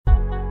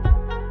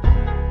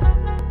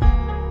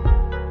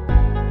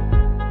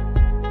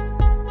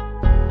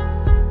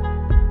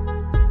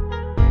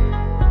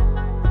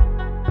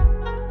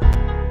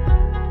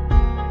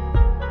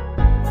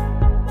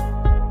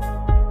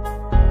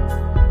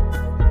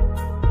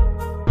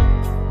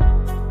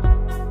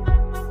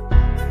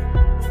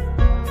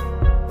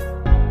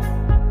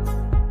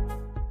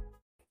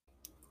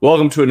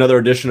Welcome to another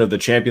edition of the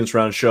Champions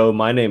Round Show.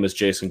 My name is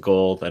Jason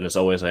Gold, and as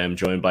always, I am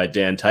joined by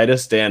Dan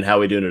Titus. Dan, how are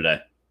we doing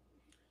today?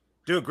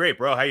 Doing great,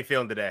 bro. How you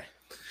feeling today?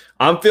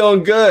 I'm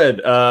feeling good.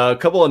 A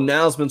couple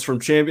announcements from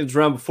Champions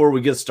Round before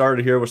we get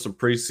started here with some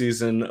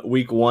preseason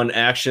week 1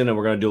 action, and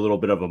we're going to do a little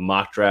bit of a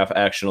mock draft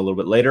action a little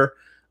bit later.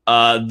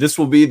 This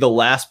will be the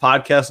last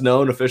podcast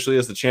known officially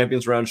as the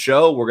Champions Round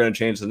Show. We're going to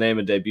change the name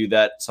and debut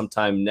that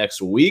sometime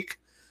next week.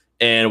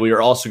 And we are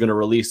also going to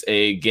release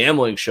a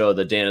gambling show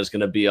that Dan is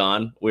going to be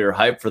on. We are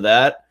hyped for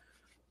that.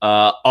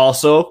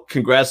 Also,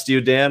 congrats to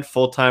you, Dan.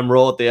 Full-time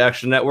role at the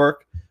Action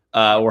Network.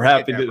 We're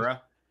happy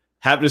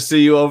to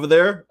see you over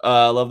there.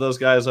 Love those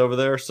guys over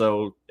there.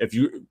 So if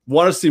you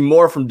want to see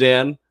more from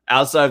Dan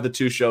outside of the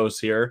 2 shows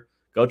here,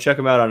 go check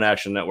him out on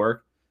Action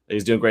Network.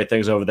 He's doing great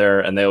things over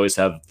there, and they always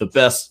have the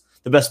best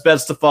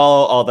bets to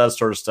follow, all that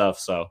sort of stuff.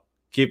 So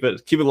keep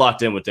it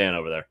locked in with Dan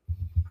over there.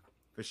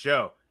 For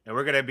sure. And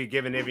we're going to be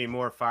giving even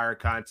more fire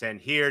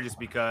content here just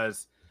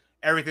because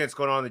everything that's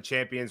going on in the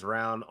Champions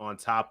Round on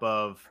top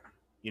of,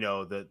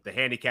 the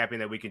handicapping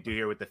that we can do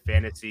here with the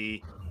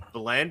fantasy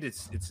blend,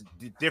 it's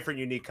different,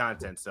 unique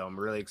content. So I'm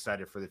really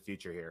excited for the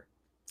future here.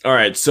 All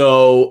right.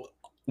 So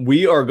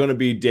we are going to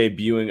be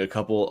debuting a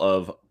couple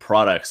of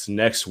products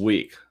next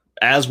week.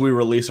 As we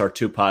release our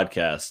 2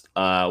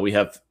 podcasts, we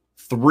have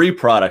 3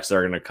 products that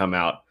are going to come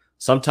out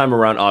sometime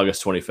around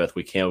August 25th.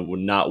 We would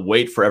not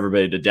wait for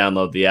everybody to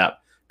download the app.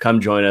 Come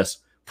join us,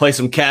 play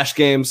some cash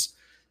games,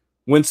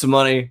 win some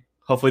money.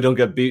 Hopefully don't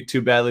get beat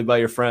too badly by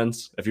your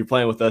friends. If you're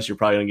playing with us, you're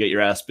probably going to get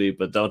your ass beat,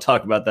 but don't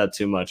talk about that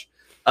too much.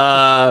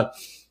 All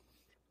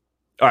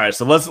right,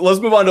 so let's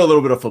move on to a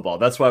little bit of football.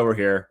 That's why we're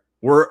here.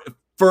 We're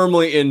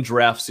firmly in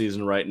draft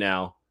season right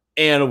now,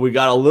 and we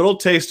got a little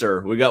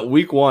taster. We got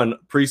week 1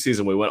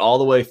 preseason. We went all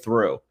the way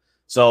through.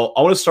 So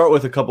I want to start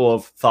with a couple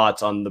of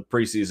thoughts on the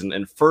preseason.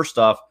 And first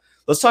off,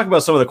 let's talk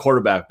about some of the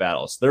quarterback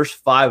battles. There's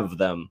 5 of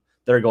them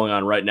that are going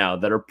on right now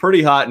that are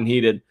pretty hot and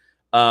heated.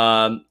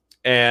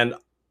 And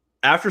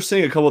after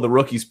seeing a couple of the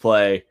rookies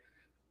play,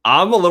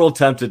 I'm a little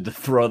tempted to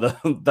throw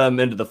them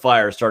into the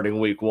fire starting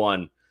week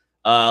 1.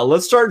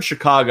 Let's start in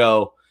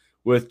Chicago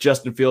with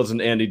Justin Fields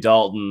and Andy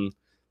Dalton.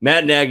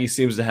 Matt Nagy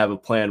seems to have a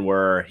plan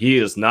where he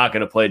is not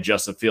going to play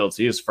Justin Fields.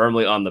 He is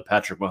firmly on the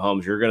Patrick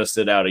Mahomes. You're going to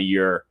sit out a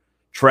year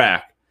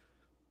track.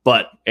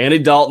 But Andy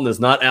Dalton is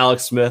not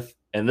Alex Smith,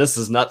 and this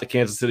is not the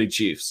Kansas City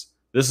Chiefs.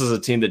 This is a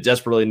team that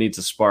desperately needs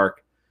a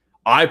spark.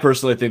 I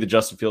personally think that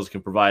Justin Fields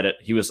can provide it.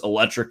 He was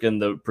electric in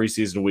the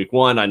preseason week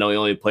 1. I know he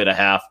only played a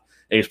half,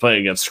 and he's playing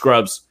against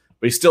scrubs,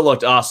 but he still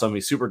looked awesome.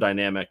 He's super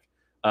dynamic.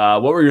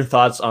 What were your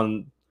thoughts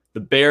on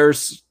the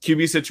Bears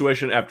QB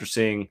situation after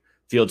seeing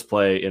Fields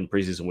play in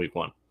preseason week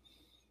 1?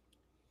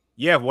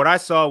 Yeah, what I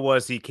saw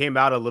was he came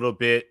out a little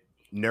bit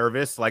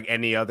nervous like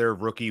any other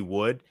rookie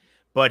would,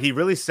 but he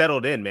really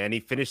settled in, man.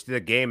 He finished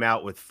the game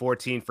out with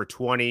 14 for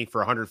 20 for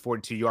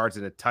 142 yards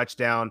and a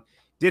touchdown.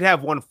 Did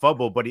have 1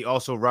 fumble, but he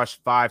also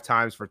rushed 5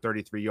 times for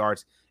 33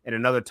 yards and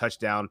another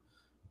touchdown,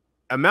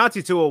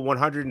 amounting to a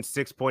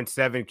 106.7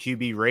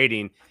 QB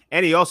rating.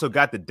 And he also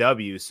got the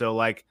W. So,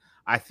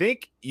 I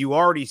think you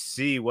already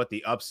see what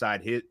the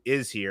upside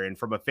is here. And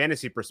from a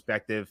fantasy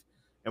perspective,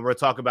 and we'll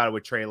talk about it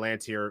with Trey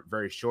Lance here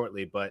very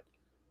shortly, but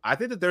I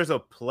think that there's a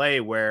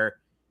play where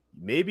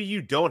maybe you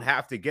don't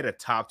have to get a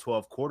top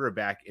 12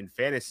 quarterback in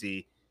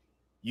fantasy.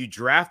 You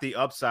draft the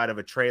upside of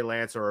a Trey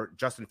Lance or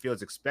Justin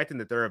Fields, expecting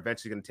that they're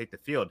eventually going to take the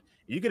field.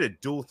 You get a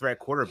dual threat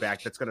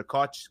quarterback that's going to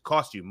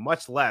cost you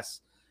much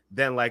less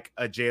than like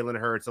a Jalen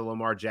Hurts, a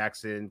Lamar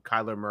Jackson,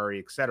 Kyler Murray,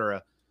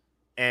 etc.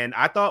 And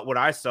I thought what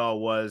I saw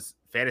was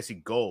fantasy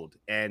gold.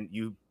 And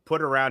you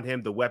put around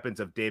him the weapons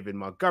of David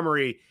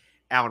Montgomery,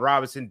 Allen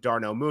Robinson,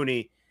 Darnell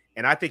Mooney.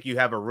 And I think you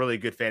have a really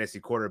good fantasy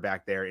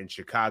quarterback there in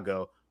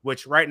Chicago,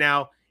 which right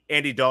now,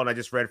 Andy Dalton, I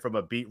just read from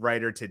a beat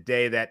writer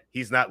today that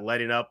he's not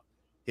letting up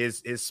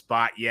his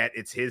spot yet.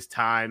 It's his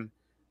time.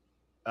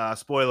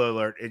 Spoiler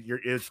alert,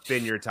 it's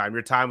been your time.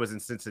 Your time was in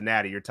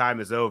Cincinnati. Your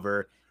time is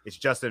over. It's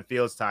Justin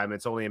Fields' time.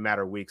 It's only a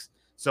matter of weeks.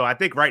 So I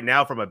think right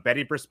now, from a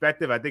betting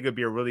perspective, I think it'd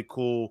be a really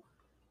cool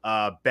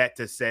bet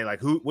to say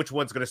which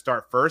one's going to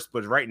start first.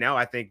 But right now,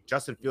 I think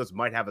Justin Fields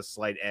might have a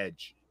slight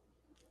edge.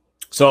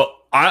 So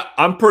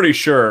I'm pretty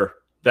sure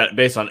that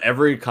based on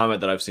every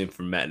comment that I've seen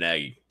from Matt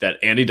Nagy, that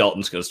Andy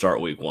Dalton's going to start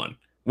week 1,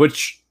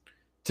 which,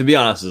 to be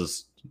honest,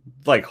 is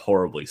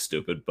horribly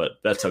stupid, but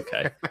that's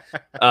okay.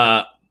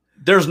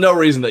 There's no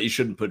reason that you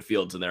shouldn't put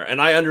Fields in there. And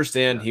I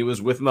understand he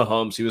was with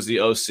Mahomes. He was the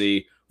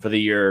OC for the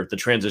year, the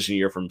transition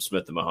year from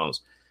Smith to Mahomes.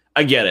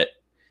 I get it.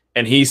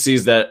 And he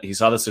sees that. He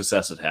saw the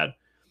success it had.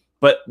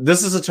 But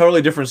this is a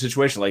totally different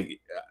situation.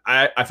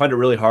 I find it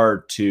really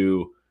hard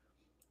to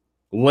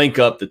link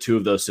up the 2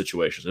 of those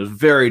situations. They're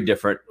very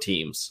different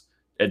teams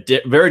at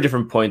very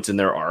different points in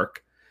their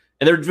arc.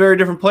 And they're very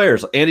different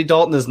players. Andy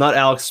Dalton is not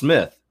Alex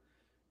Smith.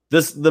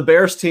 The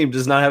Bears team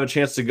does not have a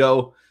chance to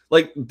go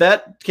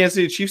that Kansas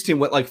City Chiefs team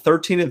went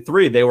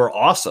 13-3. They were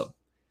awesome.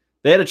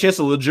 They had a chance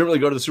to legitimately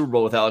go to the Super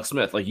Bowl with Alex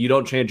Smith. You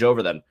don't change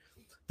over them.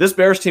 This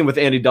Bears team with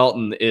Andy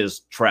Dalton is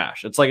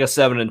trash. It's like a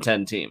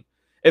 7-10 team.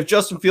 if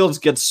Justin Fields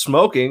gets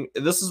smoking,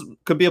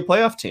 could be a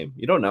playoff team.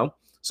 You don't know.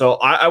 So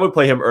I would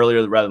play him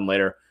earlier rather than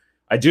later.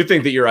 I do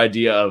think that your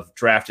idea of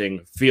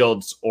drafting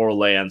Fields or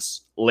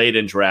Lance late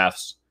in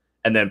drafts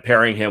and then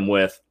pairing him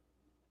with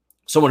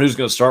someone who's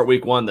going to start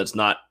week 1 that's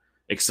not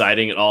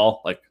exciting at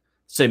all, like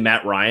say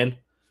Matt Ryan,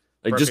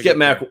 like just get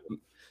Matt,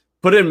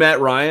 put in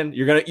Matt Ryan.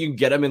 You can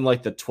get him in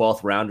like the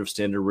 12th round of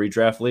standard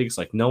redraft leagues.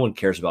 Like no one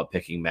cares about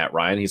picking Matt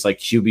Ryan. He's like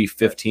QB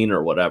 15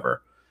 or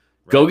whatever.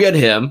 Right. Go get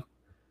him.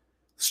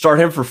 Start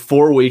him for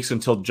 4 weeks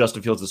until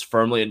Justin Fields is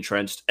firmly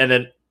entrenched, and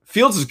then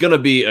Fields is going to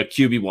be a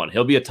QB1.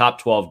 He'll be a top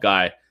 12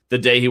 guy the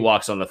day he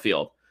walks on the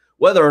field.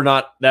 Whether or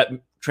not that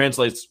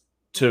translates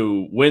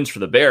to wins for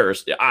the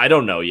Bears, I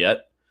don't know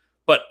yet.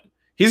 But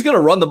he's going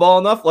to run the ball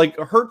enough, like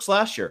Hurts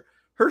last year.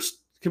 Hurts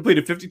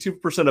completed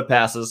 52% of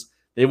passes.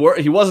 He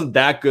wasn't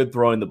that good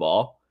throwing the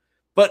ball,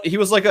 but he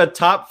was like a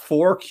top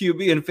 4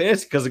 QB in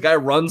fantasy because the guy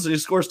runs and he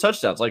scores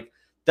touchdowns. Like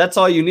that's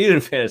all you need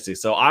in fantasy.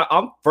 So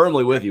I'm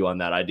firmly with you on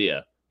that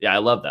idea. Yeah, I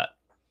love that.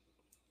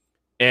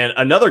 And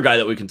another guy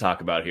that we can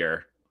talk about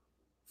here,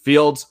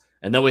 Fields,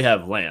 and then we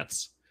have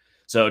Lance.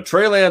 So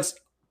Trey Lance,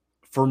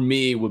 for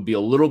me, would be a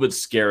little bit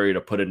scary to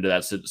put into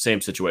that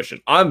same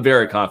situation. I'm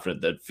very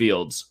confident that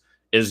Fields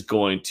is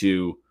going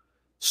to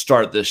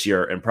start this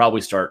year and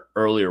probably start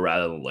earlier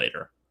rather than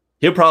later.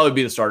 He'll probably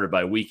be the starter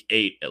by week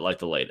 8 at like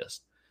the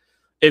latest.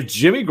 If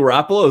Jimmy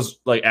Garoppolo is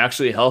like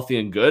actually healthy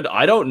and good,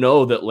 I don't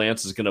know that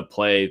Lance is going to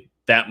play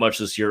that much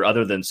this year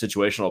other than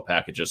situational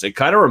packages. It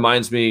kind of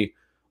reminds me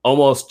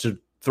almost to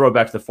throw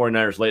back to the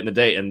 49ers late in the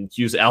day and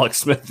use Alex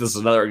Smith as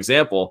another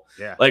example.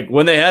 Yeah. Like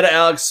when they had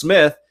Alex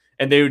Smith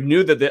and they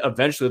knew that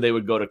eventually they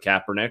would go to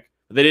Kaepernick,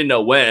 but they didn't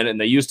know when, and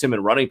they used him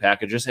in running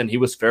packages, and he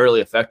was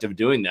fairly effective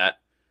doing that.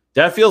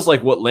 That feels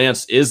like what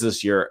Lance is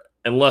this year,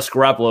 unless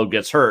Garoppolo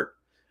gets hurt.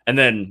 And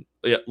then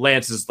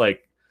Lance is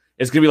like,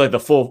 it's going to be like the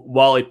full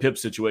Wally Pipp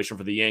situation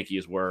for the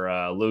Yankees where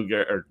either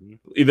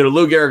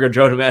Lou Gehrig or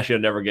Joe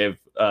DiMaggio never gave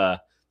the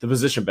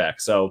position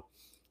back. So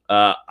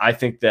I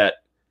think that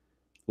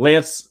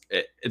Lance,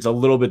 it's a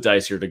little bit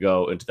dicier to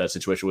go into that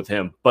situation with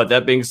him. But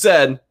that being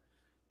said,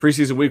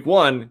 preseason week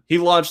 1, he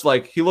looked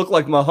like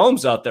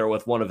Mahomes out there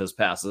with one of his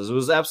passes. It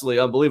was absolutely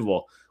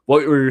unbelievable.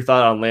 What were your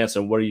thoughts on Lance,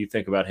 and what do you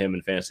think about him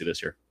in fantasy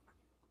this year?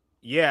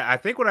 Yeah, I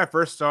think when I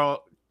first saw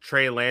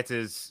Trey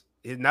Lance's,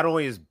 not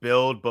only his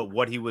build, but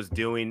what he was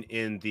doing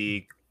in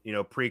the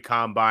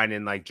pre-combine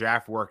and like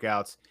draft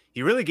workouts,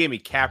 he really gave me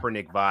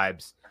Kaepernick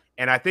vibes.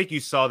 And I think you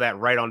saw that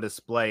right on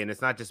display. And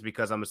it's not just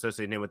because I'm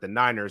associating him with the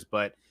Niners,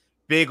 but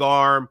big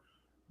arm,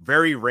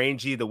 very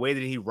rangy. The way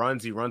that he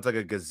runs like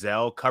a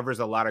gazelle, covers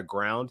a lot of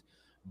ground.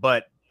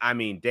 But I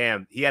mean,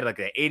 damn, he had like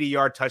an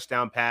 80-yard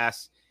touchdown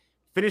pass,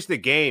 finished the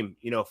game,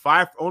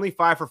 only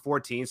 5 for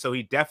 14. So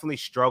he definitely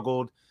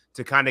struggled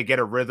to kind of get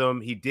a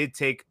rhythm. He did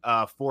take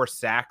 4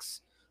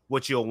 sacks,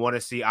 which you'll want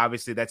to see.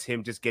 Obviously, that's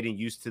him just getting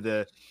used to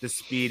the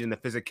speed and the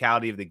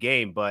physicality of the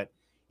game. But,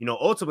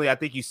 ultimately, I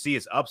think you see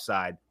his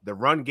upside. The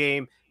run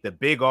game, the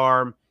big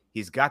arm.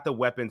 He's got the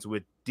weapons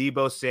with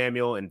Deebo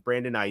Samuel and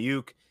Brandon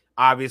Ayuk.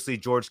 Obviously,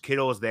 George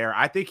Kittle is there.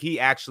 I think he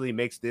actually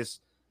makes this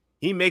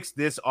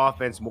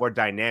offense more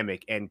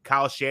dynamic. And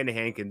Kyle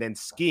Shanahan can then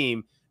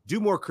scheme, do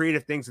more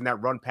creative things in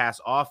that run-pass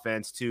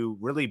offense to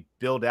really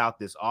build out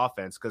this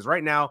offense. Because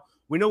right now,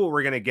 we know what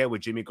we're going to get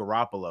with Jimmy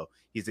Garoppolo.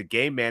 He's a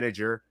game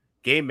manager,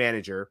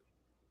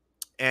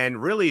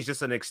 and really is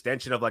just an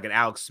extension of like an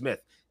Alex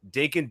Smith,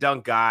 dink and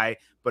dunk guy,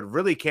 but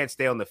really can't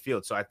stay on the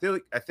field. So I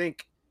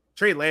think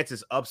Trey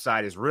Lance's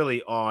upside is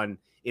really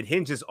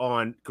hinges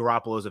on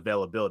Garoppolo's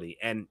availability.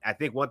 And I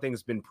think one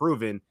thing's been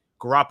proven,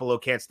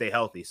 Garoppolo can't stay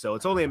healthy. So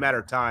it's only a matter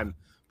of time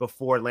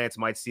before Lance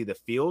might see the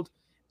field.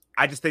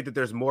 I just think that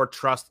there's more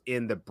trust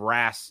in the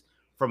brass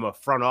from a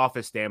front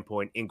office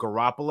standpoint in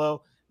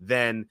Garoppolo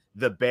than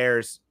the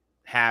Bears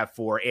have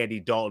for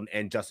Andy Dalton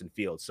and Justin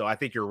Fields. So I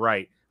think you're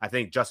right. I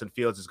think Justin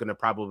Fields is going to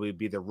probably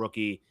be the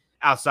rookie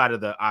outside of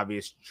the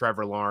obvious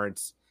Trevor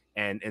Lawrence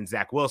and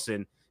Zach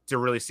Wilson to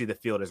really see the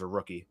field as a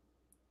rookie.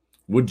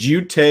 Would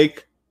you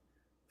take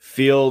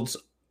Fields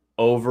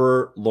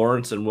over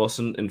Lawrence and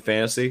Wilson in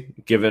fantasy,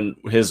 given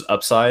his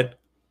upside?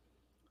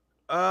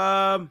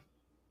 I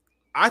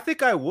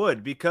think I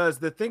would, because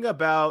the thing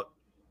about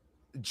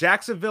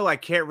Jacksonville, I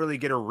can't really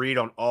get a read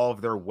on all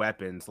of their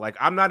weapons. Like,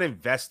 I'm not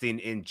investing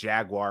in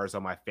Jaguars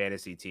on my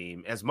fantasy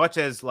team as much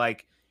as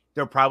like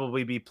they'll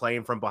probably be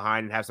playing from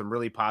behind and have some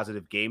really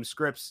positive game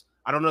scripts.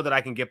 I don't know that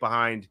I can get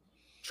behind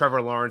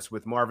Trevor Lawrence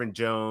with Marvin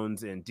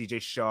Jones and DJ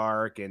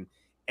Shark and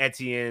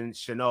Etienne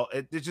Chanel.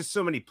 There's just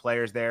so many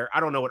players there. I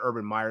don't know what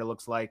Urban Meyer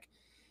looks like.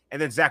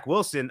 And then Zach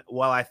Wilson,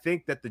 while I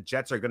think that the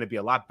Jets are going to be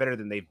a lot better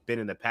than they've been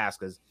in the past,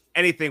 because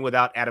anything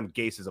without Adam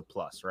Gase is a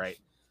plus, right?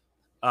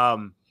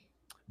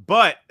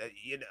 But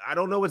I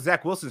don't know what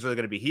Zach Wilson's really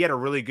going to be. He had a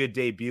really good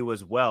debut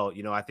as well.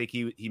 I think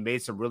he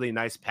made some really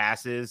nice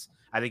passes.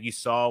 I think you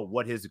saw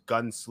what his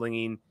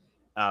gunslinging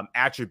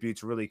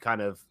attributes really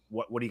kind of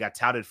what he got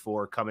touted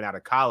for coming out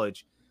of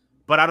college.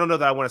 But I don't know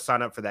that I want to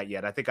sign up for that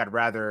yet. I think I'd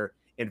rather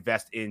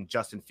invest in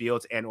Justin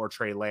Fields and or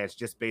Trey Lance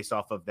just based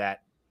off of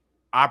that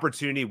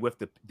opportunity with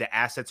the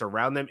assets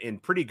around them in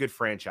pretty good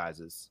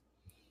franchises.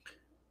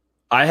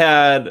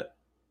 I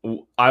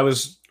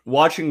was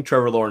watching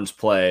Trevor Lawrence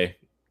play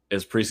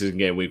his preseason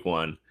game week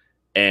 1,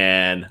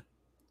 and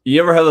you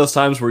ever have those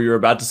times where you're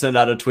about to send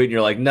out a tweet and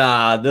you're like,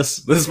 nah,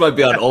 this might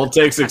be on Old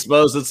Takes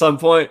Exposed at some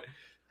point?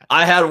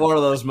 I had one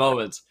of those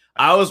moments.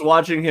 I was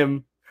watching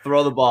him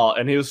throw the ball,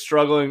 and he was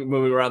struggling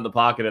moving around the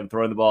pocket and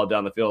throwing the ball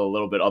down the field a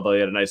little bit, although he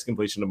had a nice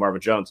completion to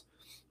Marvin Jones.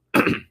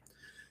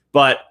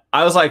 But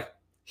I was like,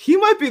 he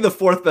might be the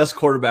 4th best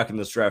quarterback in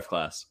this draft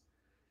class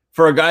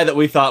for a guy that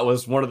we thought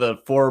was one of the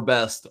 4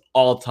 best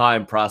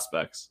all-time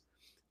prospects.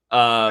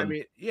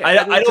 I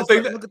don't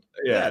think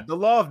that. The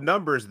law of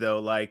numbers, though,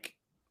 like,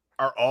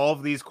 are all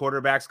of these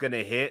quarterbacks going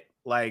to hit?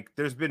 Like,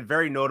 there's been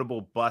very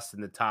notable busts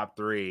in the top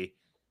 3,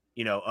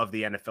 of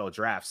the NFL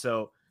draft.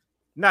 So,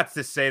 not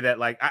to say that,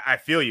 like, I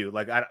feel you.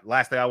 Like,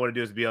 last thing I want to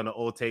do is be on the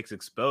Old Takes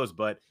Exposed.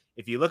 But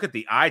if you look at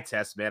the eye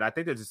test, man, I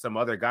think there's just some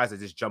other guys that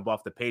just jump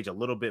off the page a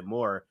little bit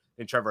more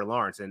than Trevor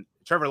Lawrence. And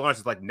Trevor Lawrence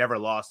is like never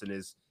lost in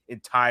his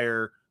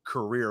entire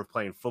career of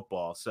playing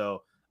football.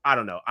 So, I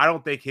don't know. I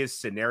don't think his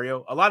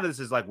scenario, a lot of this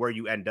is like where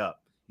you end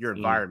up, your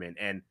environment.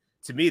 And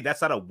to me,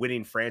 that's not a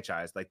winning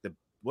franchise. Like,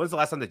 when's the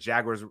last time the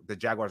Jaguars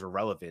were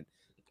relevant?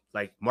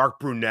 Like Mark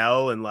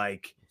Brunell and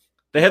like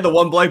they had the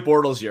one Blake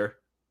Bortles year.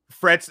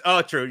 Fred's.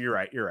 Oh, true. You're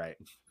right.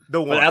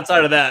 The one. But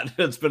outside of that,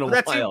 it's been a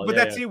while.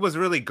 That team was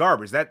really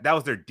garbage. That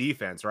was their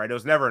defense, right? It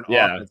was never an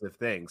offensive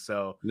thing.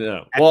 So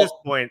at this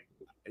point,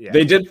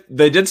 they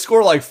did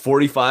score like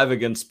 45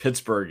 against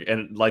Pittsburgh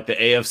and like the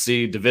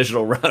AFC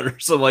divisional round or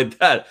something like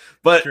that.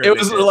 But it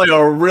was like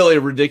a really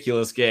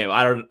ridiculous game.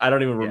 I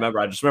don't even remember.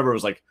 I just remember it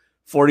was like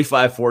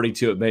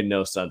 45-42. It made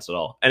no sense at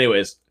all.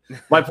 Anyways,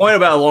 my point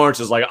about Lawrence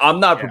is like I'm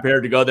not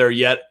prepared to go there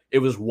yet. It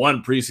was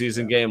one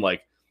preseason game.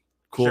 Like,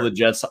 cool, the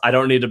Jets. I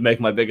don't need to make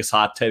my biggest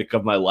hot take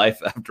of my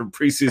life after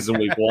preseason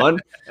week 1.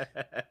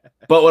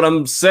 But what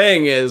I'm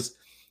saying is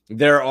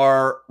there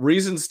are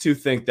reasons to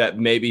think that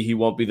maybe he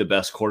won't be the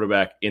best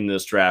quarterback in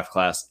this draft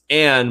class.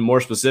 And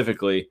more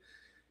specifically,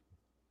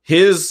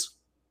 his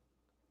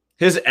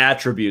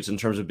attributes in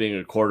terms of being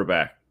a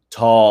quarterback,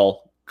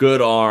 tall,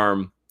 good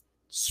arm,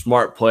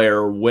 smart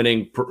player,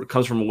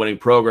 comes from a winning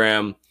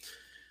program.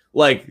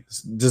 Like,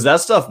 does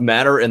that stuff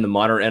matter in the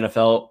modern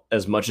NFL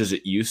as much as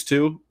it used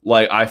to?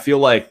 Like, I feel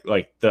like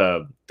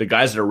the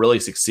guys that are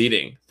really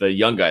succeeding, the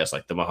young guys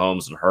like the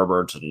Mahomes and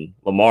Herberts and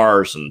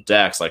Lamars and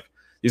Dax, like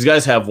these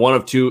guys have one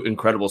of two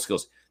incredible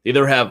skills. They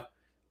either have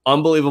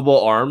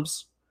unbelievable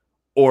arms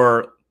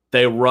or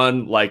they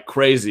run like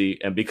crazy.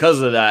 And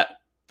because of that,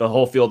 the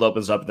whole field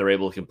opens up and they're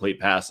able to complete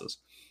passes.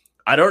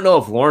 I don't know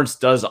if Lawrence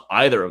does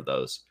either of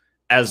those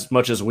as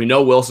much as we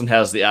know Wilson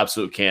has the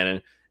absolute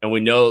cannon and we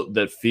know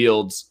that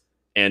Fields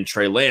and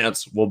Trey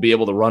Lance will be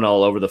able to run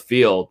all over the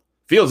field.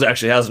 Fields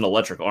actually has an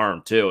electric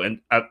arm too. And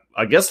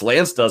I guess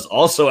Lance does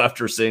also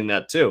after seeing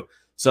that too.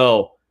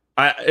 So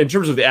in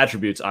terms of the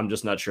attributes, I'm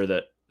just not sure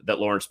that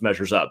Lawrence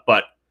measures up,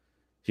 but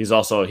he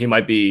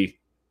might be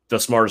the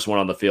smartest one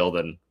on the field.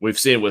 And we've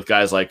seen it with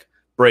guys like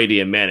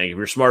Brady and Manning. If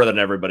you're smarter than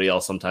everybody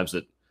else, sometimes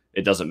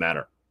it doesn't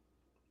matter.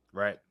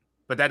 Right.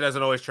 But that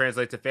doesn't always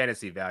translate to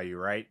fantasy value,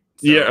 right?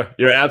 So, yeah,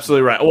 you're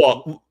absolutely right.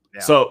 Well,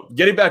 so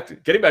getting back to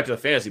the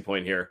fantasy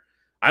point here,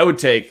 I would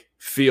take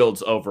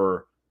Fields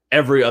over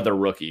every other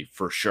rookie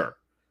for sure.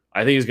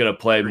 I think he's going to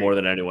play more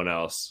than anyone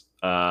else.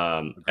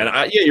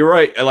 You're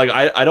right. Like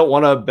I don't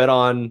want to bet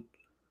on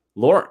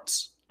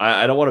Lawrence.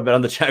 I don't want to bet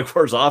on the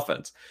Jaguars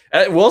offense.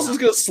 Wilson's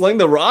going to sling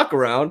the rock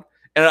around,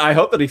 and I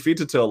hope that he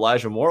feeds it to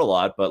Elijah Moore a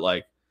lot. But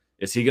like,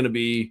 is he going to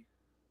be,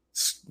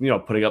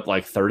 putting up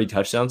like 30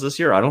 touchdowns this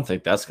year? I don't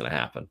think that's going to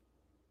happen.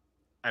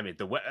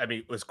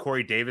 Was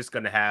Corey Davis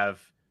going to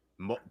have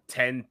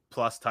 10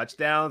 plus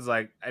touchdowns?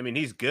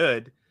 He's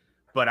good,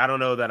 but I don't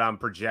know that I'm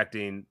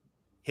projecting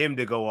him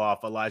to go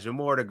off, Elijah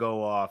Moore to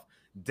go off.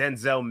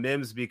 Denzel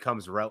Mims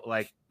becomes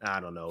I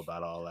don't know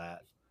about all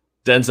that.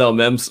 Denzel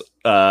Mims,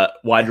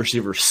 wide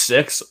receiver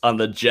 6 on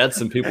the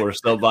Jets, and people are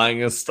still buying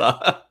his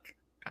stock.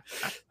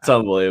 It's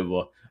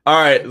unbelievable. All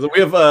right, so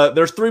we have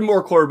there's 3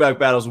 more quarterback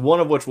battles, one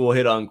of which we'll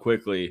hit on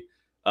quickly.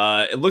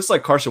 It looks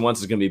like Carson Wentz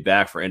is going to be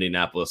back for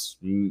Indianapolis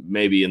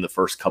maybe in the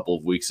first couple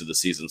of weeks of the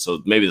season,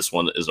 so maybe this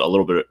one is a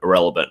little bit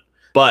irrelevant.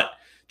 But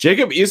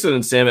Jacob Eason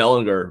and Sam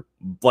Ehlinger,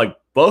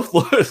 both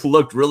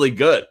looked really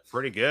good.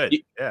 Pretty good,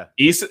 yeah.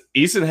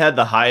 Eason had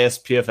the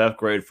highest PFF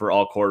grade for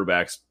all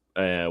quarterbacks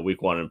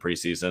week 1 in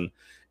preseason,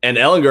 and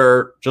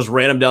Ehlinger just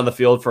ran him down the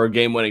field for a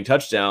game-winning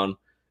touchdown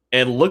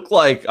and looked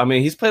like,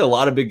 he's played a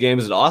lot of big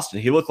games in Austin.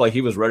 He looked like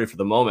he was ready for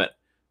the moment.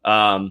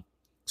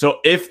 So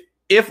if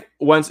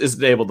Wentz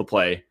isn't able to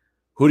play,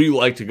 who do you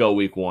like to go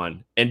week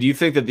 1? And do you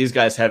think that these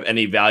guys have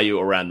any value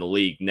around the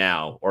league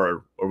now?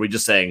 Or are we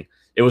just saying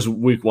it was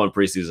week 1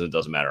 preseason, it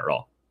doesn't matter at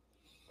all?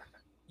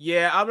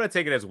 Yeah, I'm going to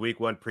take it as week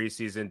 1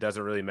 preseason,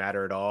 doesn't really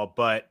matter at all.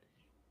 But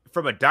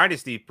from a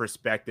dynasty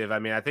perspective,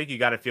 I think you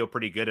got to feel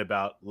pretty good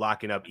about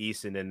locking up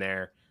Eason in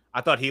there.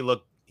 I thought he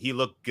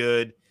looked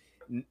good,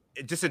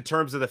 just in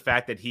terms of the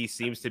fact that he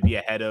seems to be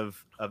ahead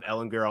of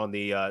Ehlinger on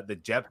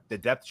the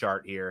depth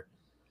chart here.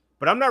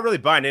 But I'm not really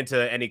buying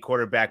into any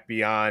quarterback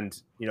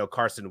beyond,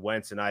 Carson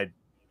Wentz, and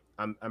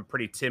I'm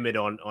pretty timid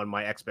on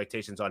my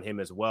expectations on him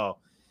as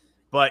well.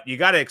 But you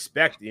got to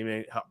expect. I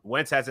mean,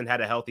 Wentz hasn't had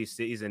a healthy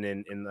season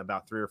in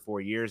about 3 or 4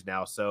 years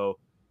now, so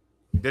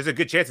there's a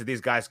good chance that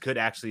these guys could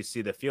actually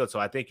see the field. So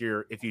I think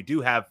if you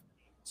do have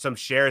some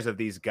shares of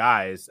these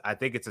guys, I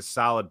think it's a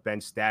solid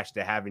bench stash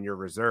to have in your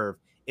reserve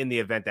in the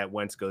event that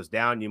Wentz goes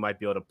down. You might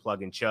be able to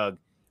plug and chug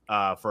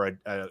for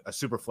a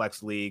super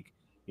flex league,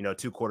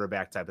 2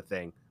 quarterback type of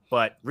thing.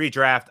 But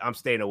redraft, I'm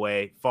staying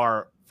away,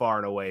 far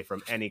and away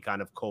from any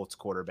kind of Colts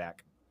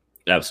quarterback.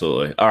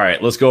 Absolutely. All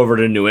right, let's go over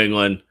to New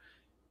England.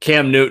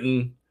 Cam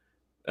Newton,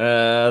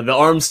 the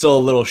arm's still a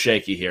little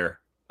shaky here.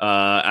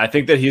 I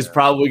think that he's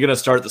probably going to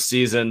start the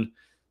season.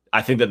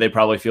 I think that they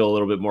probably feel a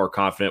little bit more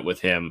confident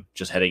with him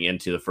just heading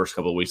into the first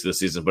couple of weeks of the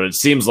season. But it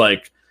seems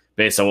like,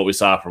 based on what we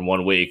saw from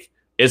 1 week,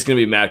 it's going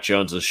to be Mac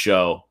Jones'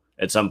 show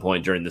at some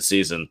point during the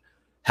season.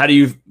 How do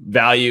you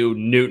value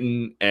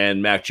Newton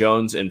and Mac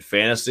Jones in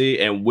fantasy,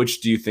 and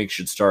which do you think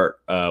should start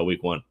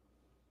week 1?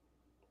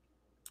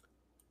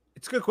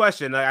 It's a good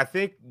question. I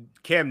think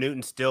Cam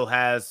Newton still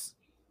has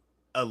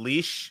a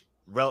leash,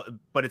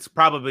 but it's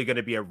probably going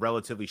to be a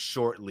relatively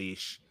short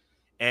leash.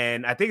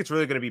 And I think it's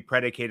really going to be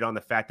predicated on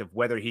the fact of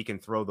whether he can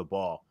throw the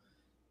ball.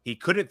 He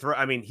couldn't throw.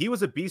 I mean, he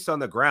was a beast on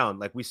the ground.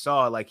 Like we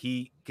saw, like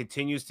he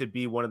continues to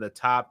be one of the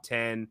top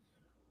 10,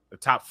 or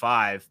top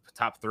 5,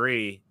 top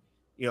 3,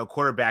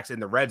 quarterbacks in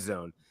the red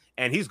zone.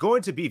 And he's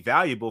going to be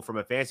valuable from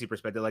a fantasy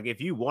perspective. Like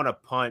if you want to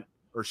punt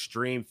or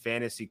stream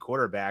fantasy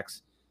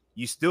quarterbacks,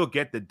 you still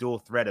get the dual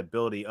threat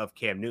ability of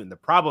Cam Newton. The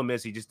problem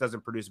is he just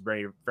doesn't produce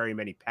very, very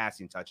many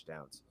passing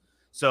touchdowns.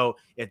 So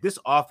if this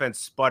offense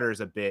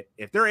sputters a bit,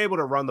 if they're able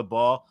to run the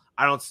ball,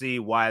 I don't see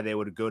why they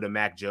would go to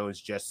Mac Jones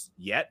just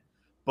yet.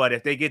 But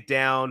if they get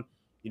down,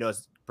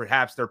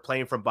 perhaps they're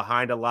playing from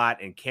behind a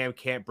lot and Cam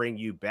can't bring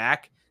you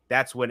back,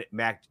 that's when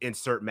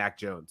insert Mac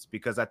Jones.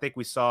 Because I think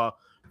we saw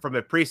from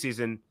a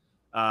preseason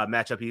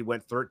matchup, he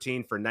went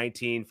 13 for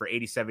 19 for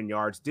 87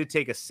 yards, did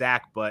take a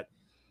sack, but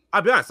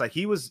I'll be honest, like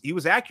he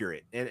was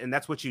accurate, and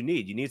that's what you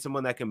need. You need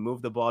someone that can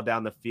move the ball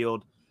down the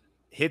field,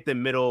 hit the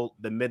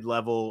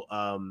mid-level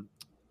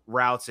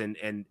routes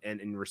and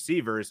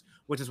receivers,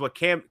 which is what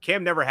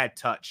Cam never had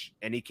touch,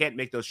 and he can't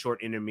make those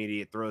short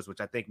intermediate throws, which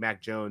I think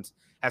Mac Jones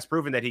has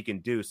proven that he can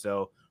do.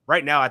 So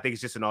right now, I think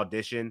it's just an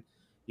audition.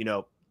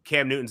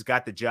 Cam Newton's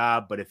got the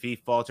job, but if he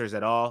falters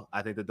at all,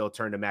 I think that they'll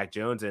turn to Mac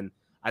Jones, and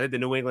I think the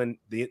New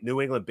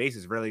England base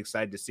is really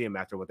excited to see him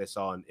after what they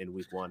saw in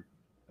week 1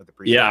 of the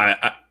preseason.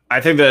 Yeah, I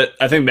think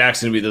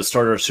Mac's going to be the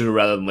starter sooner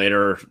rather than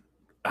later.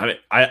 I mean,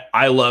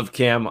 I love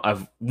Cam.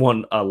 I've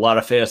won a lot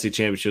of fantasy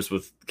championships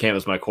with Cam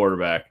as my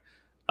quarterback.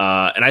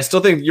 And I still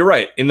think you're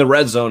right. In the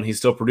red zone, he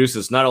still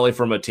produces, not only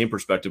from a team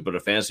perspective, but a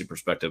fantasy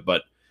perspective.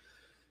 But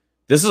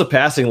this is a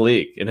passing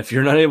league. And if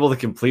you're not able to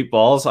complete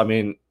balls, I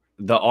mean,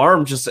 the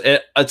arm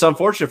it's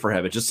unfortunate for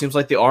him. It just seems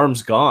like the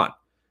arm's gone.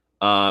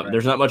 Right.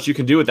 There's not much you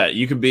can do with that.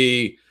 You can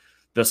be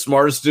the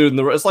smartest dude in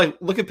the world. It's like,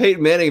 look at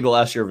Peyton Manning the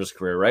last year of his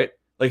career, right?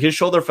 Like his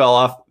shoulder fell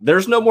off.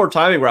 There's no more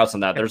timing routes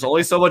on that. There's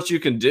only so much you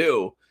can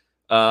do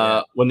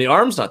when the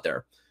arm's not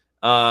there.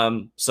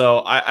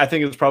 So I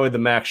think it's probably the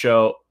Mac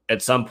show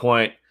at some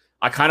point.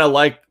 I kind of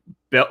like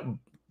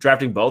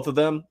drafting both of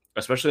them,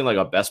 especially in like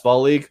a best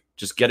ball league,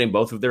 just getting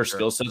both of their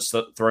skill sets,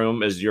 throw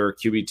them as your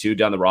QB2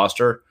 down the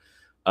roster.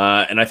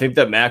 And I think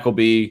that Mac will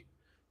be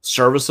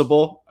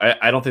serviceable.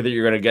 I don't think that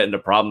you're going to get into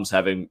problems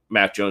having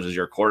Mac Jones as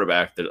your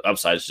quarterback. The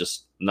upside is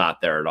just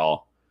not there at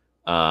all.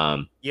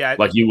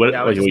 Like you would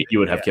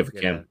have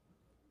Cam.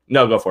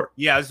 No, go for it.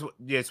 Yeah, I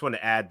just want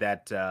to add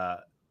that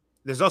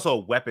there's also a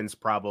weapons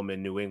problem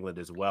in New England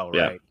as well,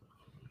 right? Yeah.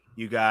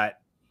 You got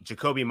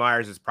Jacoby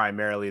Myers is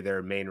primarily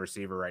their main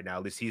receiver right now.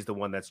 At least he's the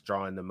one that's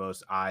drawing the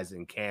most eyes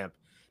in camp.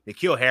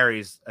 N'Keal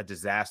Harry's a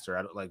disaster.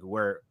 I don't like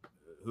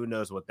who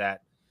knows what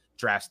that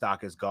draft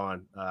stock has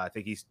gone. I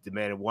think he's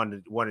demanded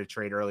one to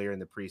trade earlier in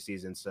the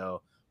preseason,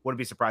 so wouldn't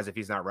be surprised if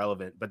he's not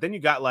relevant. But then you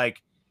got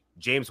like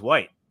James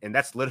White, and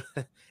that's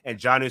and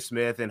Jonnu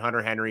Smith and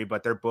Hunter Henry,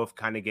 but they're both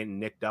kind of getting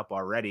nicked up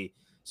already.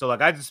 So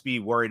like I'd just be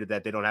worried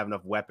that they don't have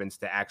enough weapons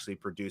to actually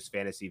produce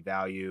fantasy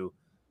value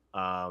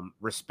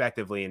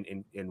respectively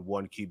in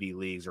 1 QB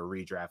leagues or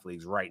redraft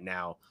leagues right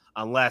now,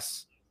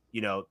 unless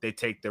they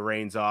take the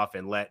reins off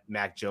and let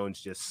Mac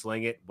Jones just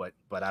sling it. But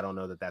I don't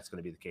know that that's going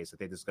to be the case. I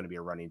think this is going to be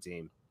a running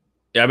team.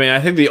 Yeah, I mean, I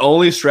think the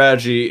only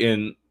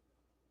strategy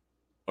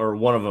or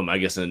one of them, I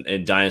guess,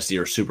 in Dynasty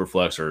or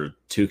Superflex or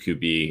 2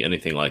 QB,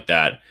 anything like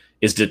that,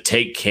 is to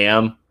take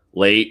Cam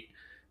late,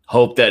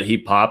 hope that he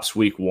pops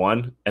week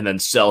 1, and then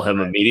sell him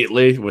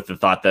immediately with the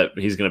thought that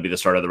he's going to be the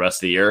starter the rest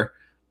of the year.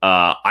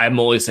 I'm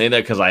only saying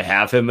that because I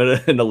have him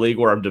in a league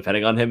where I'm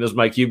depending on him as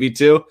my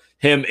QB2,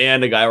 him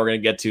and a guy we're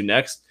going to get to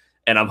next.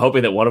 And I'm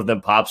hoping that one of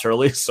them pops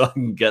early so I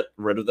can get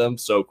rid of them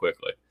so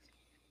quickly.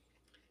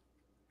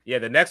 Yeah,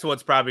 the next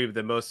one's probably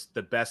the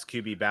best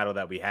QB battle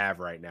that we have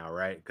right now,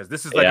 right? Because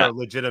this is like a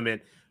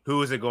legitimate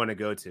who is it going to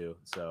go to?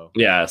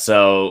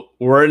 So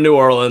we're in New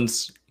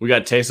Orleans. We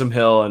got Taysom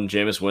Hill and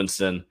Jameis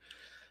Winston.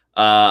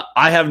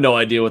 I have no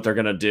idea what they're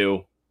going to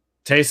do.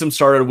 Taysom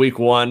started week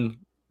 1.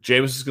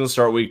 Jameis is going to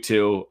start week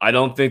 2. I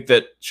don't think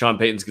that Sean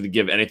Payton's going to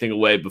give anything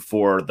away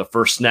before the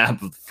first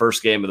snap of the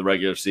first game of the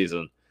regular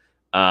season.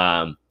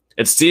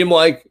 It seemed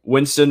like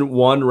Winston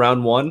won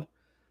round 1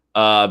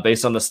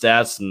 based on the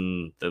stats,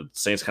 and the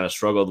Saints kind of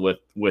struggled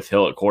with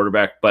Hill at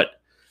quarterback. But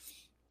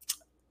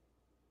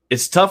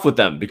it's tough with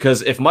them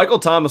because if Michael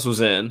Thomas was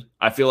in,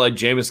 I feel like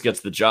Jameis gets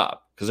the job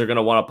because they're going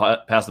to want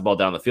to pass the ball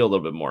down the field a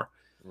little bit more.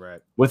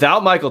 Right.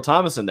 Without Michael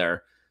Thomas in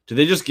there, do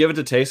they just give it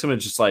to Taysom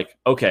and just like,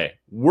 okay,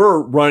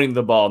 we're running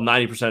the ball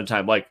 90% of the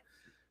time? Like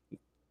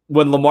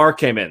when Lamar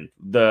came in,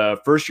 the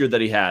first year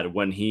that he had,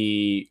 when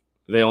they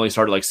only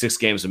started like 6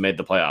 games and made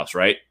the playoffs,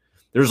 right?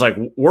 There's like,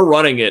 we're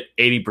running it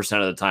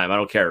 80% of the time. I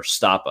don't care.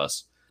 Stop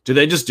us. Do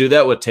they just do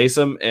that with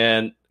Taysom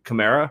and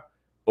Kamara?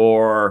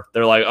 Or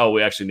they're like, oh,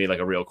 we actually need like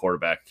a real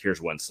quarterback.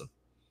 Here's Winston.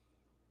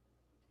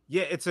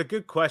 Yeah, it's a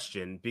good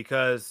question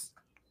because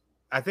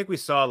I think we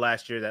saw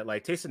last year that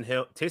like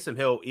Taysom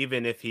Hill,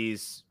 even if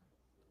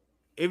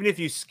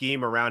you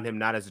scheme around him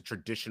not as a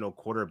traditional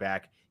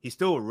quarterback, he's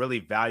still really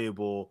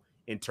valuable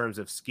in terms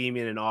of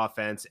scheming an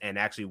offense and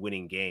actually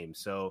winning games.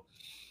 So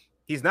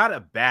he's not a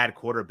bad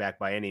quarterback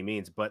by any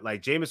means, but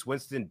like Jameis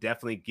Winston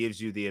definitely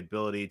gives you the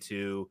ability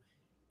to,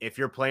 if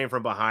you're playing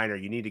from behind or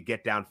you need to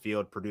get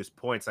downfield, produce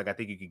points, like I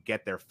think you could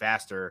get there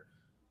faster,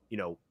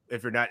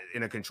 if you're not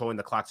in a controlling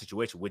the clock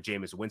situation with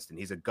Jameis Winston.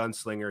 He's a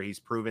gunslinger. He's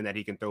proven that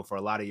he can throw for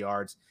a lot of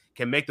yards,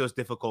 can make those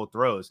difficult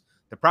throws.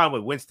 The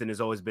problem with Winston has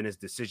always been his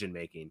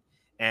decision-making.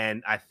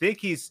 And I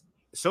think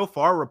so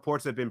far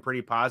reports have been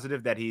pretty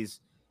positive that he's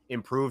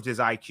improved his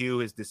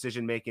IQ, his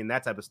decision-making,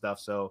 that type of stuff.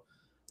 So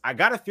I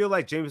got to feel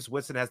like Jameis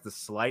Winston has the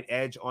slight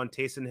edge on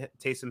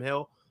Taysom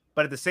Hill.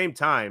 But at the same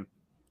time,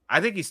 I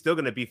think he's still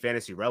going to be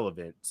fantasy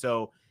relevant.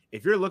 So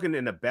if you're looking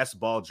in a best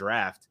ball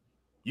draft,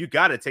 you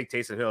got to take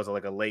Taysom Hill as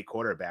like a late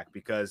quarterback,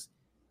 because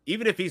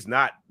even if he's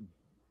not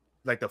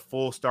like the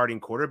full starting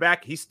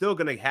quarterback, he's still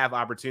going to have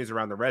opportunities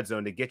around the red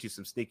zone to get you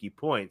some sneaky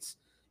points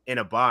in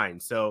a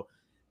bind. So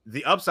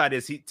the upside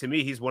is, to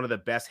me, he's one of the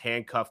best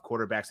handcuff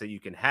quarterbacks that you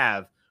can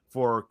have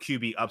for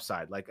QB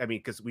upside. Like, I mean,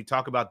 because we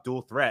talk about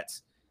dual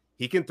threats,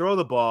 he can throw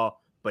the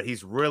ball, but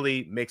he's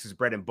really makes his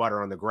bread and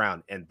butter on the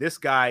ground. And this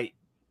guy,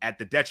 at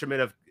the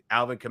detriment of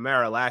Alvin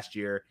Kamara last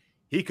year,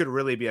 he could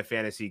really be a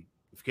fantasy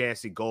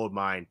gold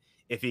mine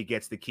if he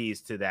gets the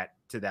keys to that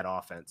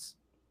offense.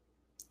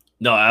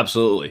 No,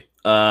 absolutely.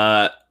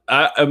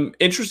 I'm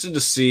interested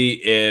to see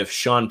if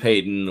Sean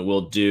Payton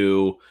will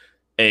do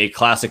a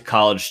classic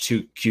college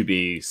 2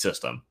 QB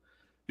system,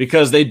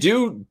 because they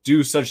do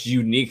such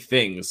unique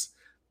things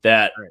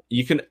that right.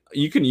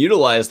 you can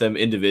utilize them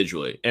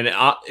individually. And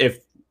if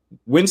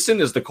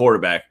Winston is the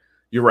quarterback,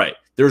 you're right.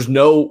 There's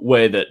no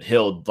way that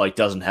Hill like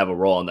doesn't have a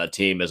role on that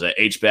team as a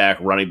H-back,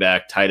 running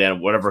back, tight end,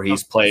 whatever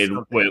he's played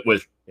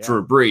with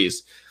Drew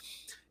Brees.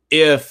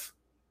 If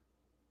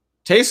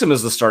Taysom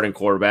is the starting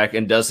quarterback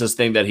and does this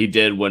thing that he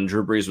did when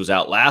Drew Brees was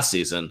out last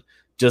season,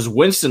 does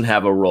Winston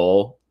have a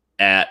role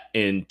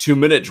in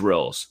 2-minute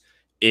drills?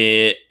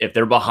 If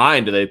they're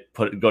behind, do they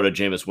go to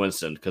Jameis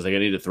Winston because they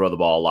need to throw the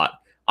ball a lot?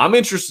 I'm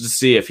interested to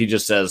see if he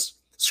just says,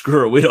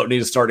 screw it, we don't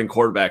need a starting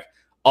quarterback,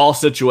 all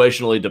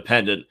situationally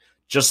dependent,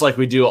 just like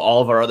we do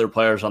all of our other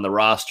players on the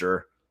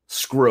roster.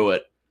 Screw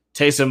it.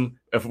 Taysom,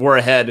 if we're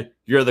ahead,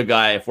 you're the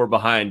guy. If we're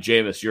behind,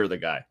 Jameis, you're the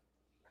guy.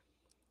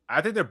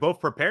 I think they're both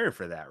preparing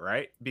for that,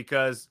 right?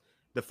 Because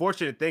the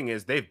fortunate thing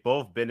is they've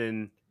both been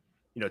in,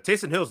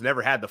 Taysom Hill's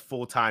never had the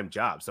full-time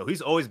job. So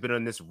he's always been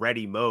in this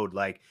ready mode.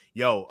 Like,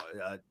 yo,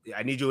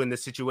 I need you in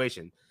this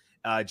situation.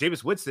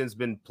 Jameis Winston's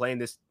been playing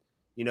this,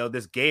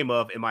 this game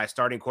of, am I a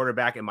starting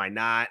quarterback? Am I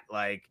not?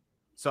 Like,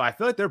 so I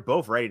feel like they're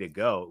both ready to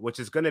go, which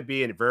is going to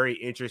be a very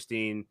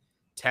interesting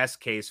test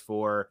case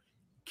for,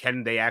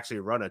 can they actually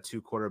run a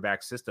 2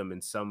 quarterback system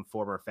in some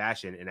form or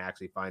fashion and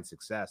actually find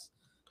success?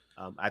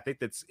 I think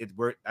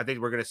we're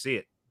going to see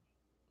it.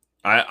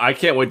 I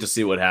can't wait to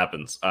see what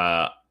happens.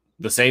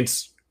 The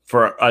Saints,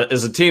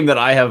 is a team that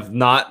I have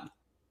not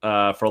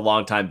for a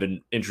long time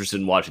been interested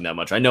in watching that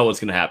much. I know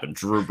what's going to happen.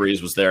 Drew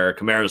Brees was there,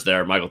 Kamara's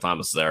there, Michael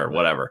Thomas is there,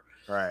 whatever.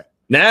 Right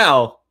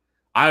now,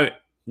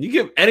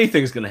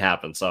 anything's going to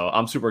happen. So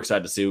I'm super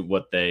excited to see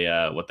what they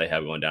have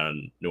going down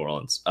in New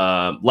Orleans.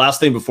 Last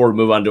thing before we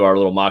move on to our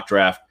little mock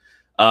draft,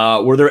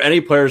 were there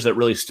any players that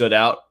really stood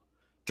out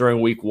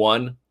during week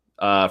 1?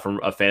 From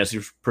a fantasy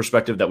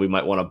perspective that we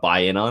might want to buy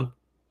in on?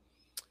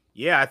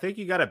 Yeah, I think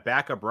you got a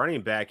backup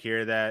running back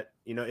here that,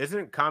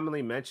 isn't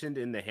commonly mentioned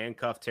in the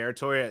handcuff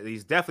territory.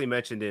 He's definitely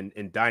mentioned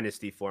in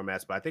dynasty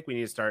formats, but I think we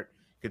need to start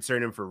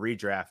considering him for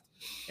redraft.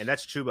 And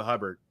that's Chuba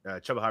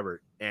Hubbard.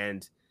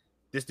 And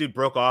this dude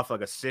broke off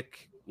like a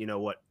sick,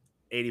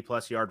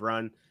 80+ yard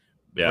run,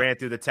 ran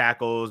through the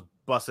tackles,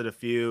 busted a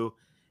few.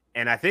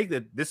 And I think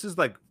that this is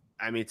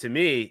to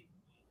me,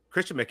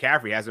 Christian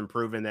McCaffrey hasn't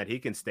proven that he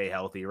can stay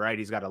healthy, right?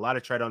 He's got a lot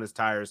of tread on his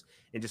tires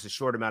in just a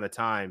short amount of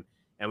time.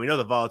 And we know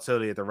the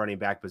volatility at the running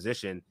back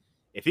position.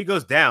 If he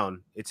goes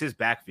down, it's his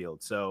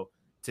backfield. So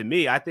to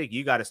me, I think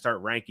you got to start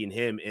ranking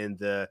him in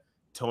the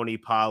Tony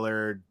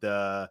Pollard,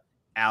 the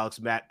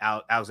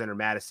Alexander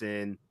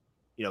Madison,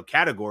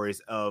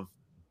 categories of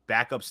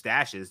backup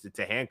stashes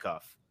to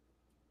handcuff.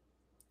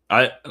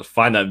 I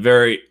find that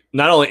very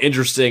not only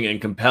interesting and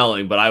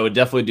compelling, but I would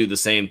definitely do the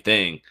same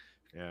thing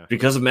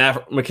because of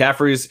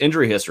McCaffrey's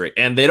injury history.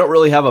 And they don't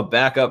really have a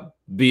backup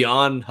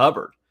beyond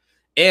Hubbard.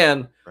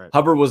 And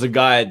Hubbard was a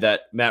guy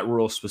that Matt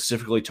Rule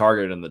specifically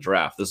targeted in the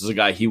draft. This is a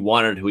guy he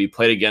wanted, who he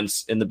played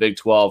against in the Big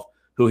 12,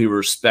 who he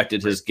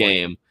respected his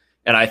game.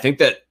 And I think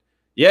that,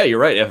 yeah, you're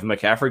right. If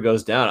McCaffrey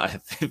goes down, I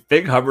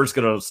think Hubbard's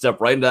going to step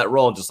right into that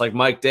role, just like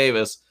Mike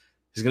Davis.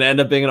 He's going to end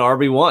up being an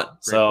RB1.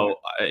 So,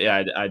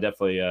 yeah, I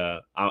definitely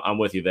I'm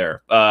with you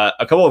there. A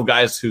couple of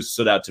guys who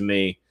stood out to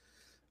me.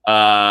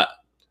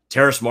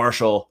 Terrace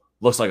Marshall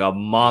looks like a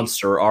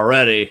monster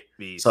already.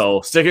 Beast.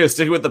 So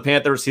sticking with the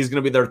Panthers, he's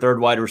going to be their third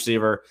wide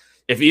receiver.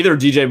 If either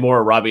DJ Moore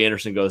or Robbie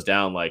Anderson goes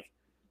down, like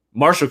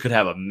Marshall could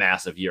have a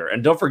massive year.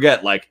 And don't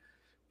forget, like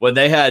when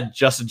they had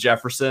Justin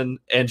Jefferson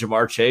and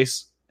Jamar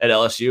Chase at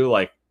LSU,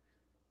 like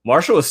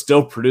Marshall is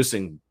still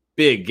producing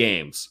big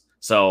games.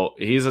 So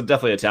he's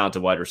definitely a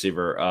talented wide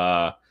receiver.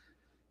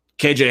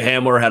 KJ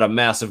Hamler had a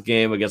massive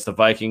game against the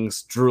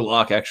Vikings. Drew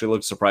Lock actually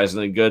looked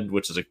surprisingly good,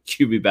 which is a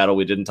QB battle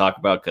we didn't talk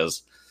about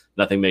because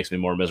nothing makes me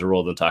more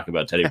miserable than talking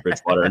about Teddy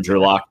Bridgewater and Drew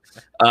Lock.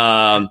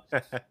 But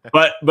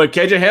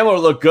KJ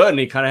Hamler looked good, and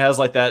he kind of has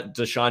like that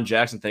Deshaun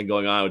Jackson thing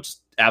going on, which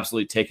is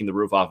absolutely taking the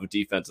roof off of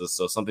defenses.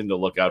 So something to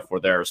look out for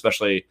there,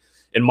 especially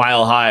in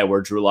Mile High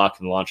where Drew Lock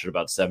can launch at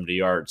about 70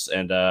 yards.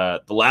 And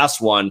the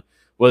last one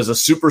was a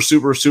super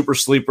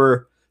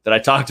sleeper that I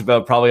talked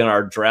about probably on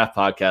our draft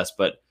podcast,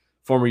 but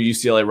former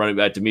UCLA running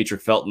back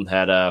Demetric Felton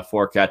had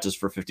 4 catches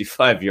for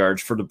 55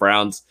 yards for the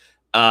Browns.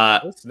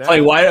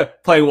 Playing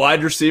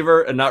wide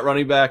receiver and not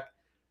running back.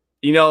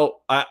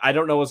 I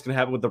don't know what's going to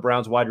happen with the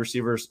Browns wide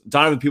receivers.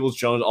 Donovan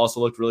Peoples-Jones also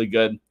looked really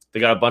good.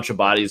 They got a bunch of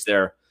bodies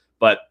there,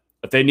 but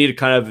if they need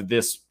kind of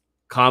this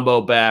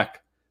combo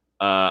back,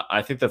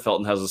 I think that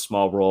Felton has a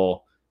small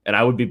role, and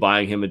I would be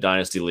buying him in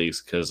dynasty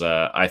leagues because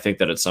I think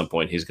that at some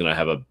point he's going to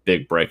have a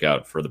big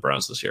breakout for the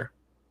Browns this year.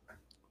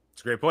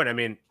 It's a great point. I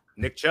mean,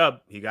 Nick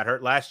Chubb, he got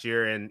hurt last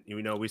year, and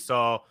we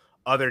saw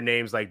other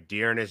names like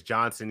Dearness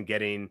Johnson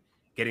getting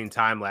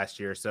time last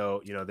year.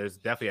 So, there's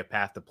definitely a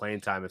path to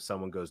playing time if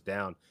someone goes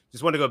down.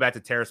 Just want to go back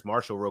to Terrace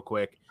Marshall real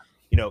quick.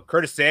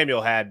 Curtis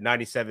Samuel had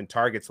 97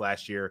 targets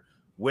last year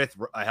with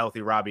a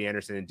healthy Robbie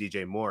Anderson and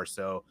DJ Moore.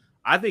 So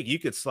I think you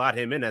could slot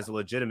him in as a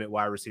legitimate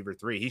wide receiver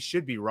 3. He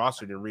should be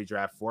rostered in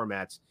redraft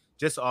formats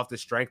just off the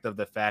strength of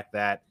the fact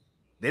that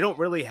they don't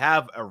really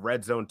have a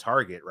red zone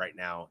target right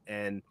now.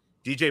 And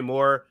DJ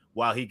Moore,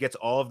 while he gets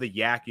all of the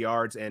yak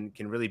yards and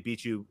can really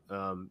beat you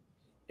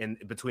in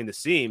between the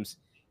seams,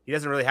 he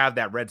doesn't really have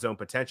that red zone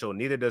potential.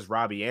 Neither does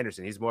Robbie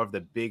Anderson. He's more of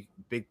the big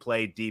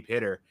play, deep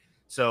hitter.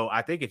 So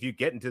I think if you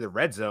get into the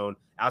red zone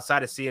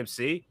outside of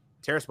CMC,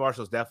 Terrace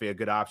Marshall is definitely a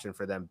good option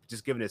for them,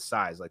 just given his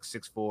size, like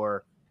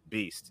 6'4"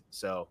 beast.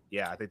 So,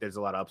 yeah, I think there's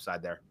a lot of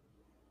upside there.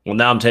 Well,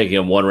 now I'm taking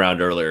him one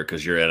round earlier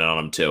because you're in on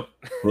him too.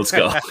 Let's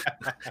go.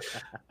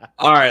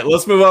 All right,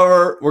 let's move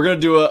over. We're going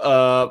to do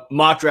a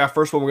mock draft.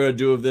 First one we're going to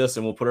do of this,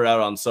 and we'll put it out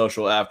on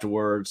social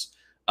afterwards.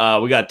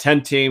 We got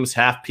 10 teams,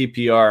 half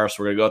PPR, so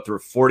we're going to go through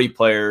 40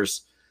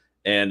 players.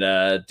 And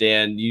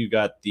Dan, you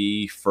got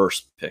the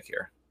first pick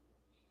here.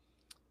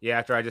 Yeah,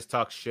 after I just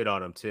talked shit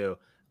on him too.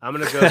 I'm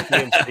going to go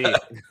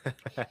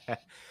CMC.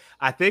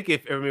 I think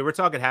we're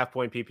talking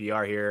half-point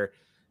PPR here.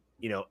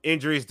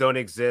 Injuries don't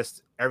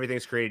exist.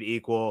 Everything's created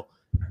equal.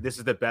 This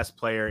is the best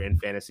player in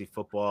fantasy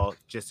football,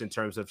 just in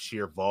terms of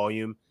sheer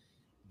volume.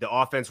 The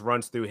offense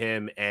runs through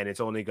him, and it's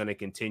only going to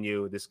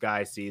continue. This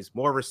guy sees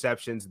more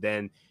receptions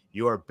than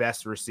your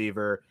best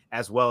receiver,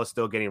 as well as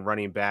still getting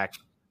running back,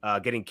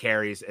 getting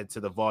carries to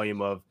the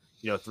volume of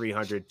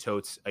 300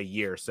 totes a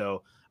year.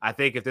 So I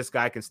think if this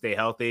guy can stay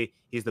healthy,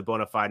 he's the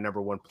bona fide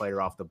number 1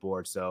 player off the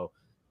board. So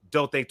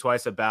don't think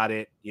twice about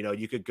it.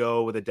 You could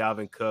go with a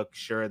Dalvin Cook.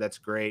 Sure, that's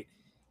great.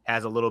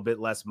 Has a little bit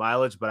less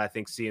mileage, but I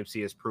think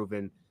CMC has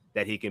proven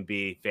that he can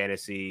be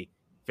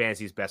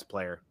fantasy's best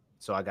player.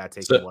 So I got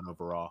to take him 1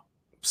 overall.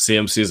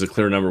 CMC is a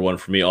clear number 1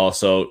 for me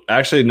also.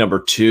 Actually, number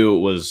 2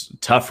 was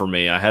tough for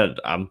me.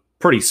 I'm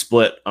pretty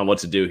split on what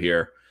to do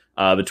here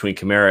between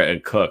Kamara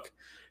and Cook.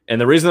 And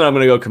the reason that I'm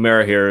going to go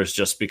Kamara here is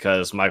just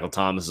because Michael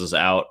Thomas is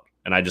out.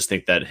 And I just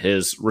think that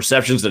his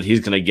receptions that he's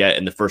going to get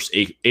in the first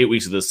eight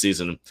weeks of this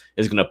season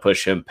is going to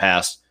push him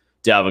past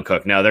Dalvin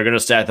Cook. Now, they're going to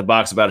stack the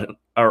box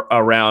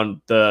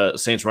around the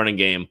Saints running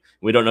game.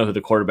 We don't know who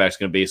the quarterback's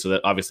going to be, so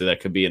that obviously that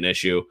could be an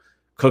issue.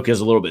 Cook is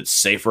a little bit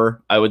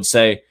safer, I would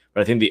say,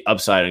 but I think the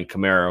upside in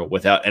Kamara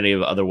without any of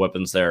the other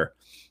weapons there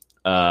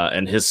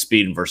and his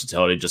speed and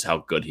versatility, just how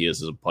good he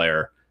is as a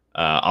player,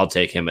 I'll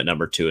take him at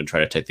number 2 and try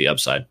to take the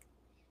upside.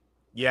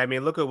 Yeah, I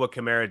mean, look at what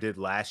Kamara did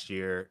last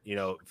year,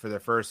 for the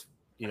first,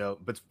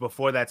 but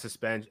before that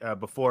suspension,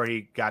 before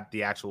he got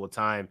the actual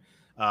time,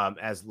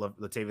 as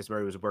Latavius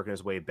Murray was working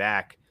his way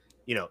back,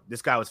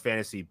 this guy was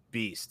fantasy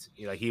beast.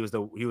 He was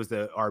the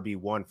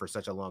RB1 for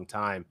such a long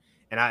time.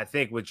 And I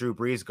think with Drew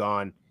Brees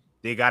gone,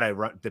 they got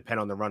to depend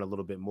on the run a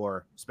little bit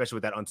more, especially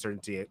with that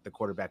uncertainty at the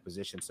quarterback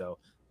position. So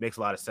makes a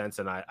lot of sense,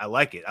 and I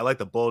like it. I like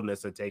the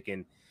boldness of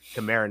taking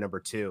Kamara number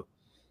 2.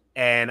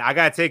 And I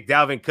got to take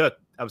Dalvin Cook.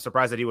 I'm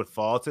surprised that he would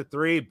fall to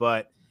 3,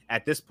 but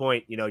at this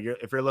point,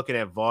 if you're looking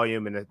at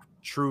volume and a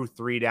true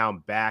 3-down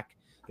back,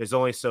 there's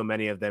only so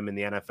many of them in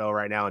the NFL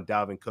right now, and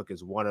Dalvin Cook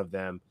is one of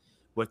them.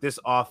 With this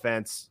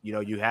offense,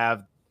 you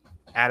have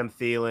Adam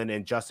Thielen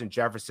and Justin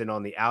Jefferson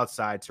on the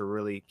outside to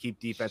really keep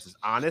defenses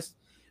honest.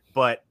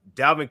 But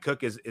Dalvin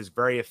Cook is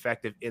very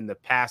effective in the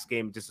pass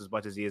game just as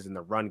much as he is in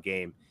the run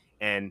game.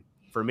 And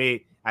for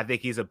me, I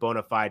think he's a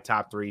bona fide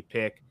top 3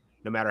 pick.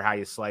 No matter how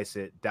you slice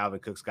it,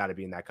 Dalvin Cook's got to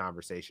be in that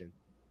conversation.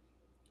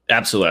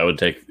 Absolutely. I would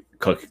take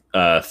Cook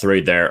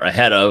 3 there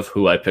ahead of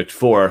who I picked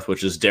 4th,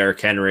 which is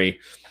Derrick Henry.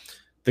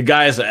 The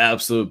guy is an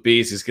absolute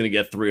beast. He's going to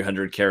get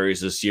 300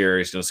 carries this year.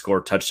 He's going to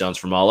score touchdowns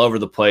from all over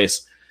the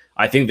place.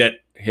 I think that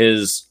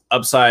his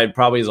upside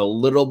probably is a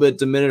little bit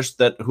diminished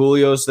that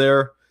Julio's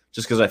there,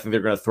 just because I think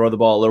they're going to throw the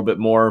ball a little bit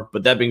more.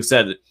 But that being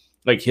said,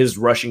 like his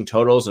rushing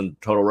totals and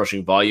total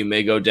rushing volume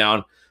may go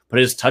down, but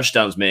his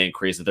touchdowns may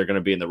increase, that they're going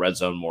to be in the red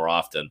zone more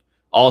often.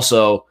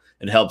 Also,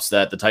 it helps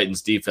that the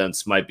Titans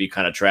defense might be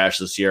kind of trash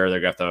this year.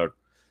 They're going to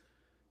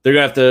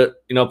have to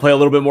play a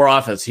little bit more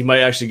offense. He might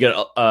actually get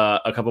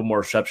a couple more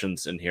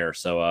receptions in here.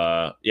 So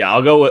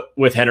I'll go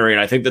with Henry,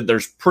 and I think that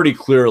there's pretty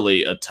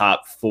clearly a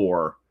top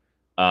 4,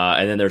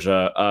 and then there's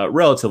a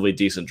relatively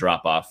decent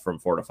drop off from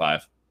 4 to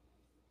 5.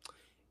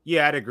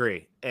 Yeah, I'd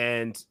agree.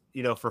 And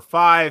for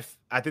 5,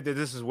 I think that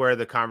this is where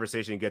the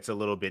conversation gets a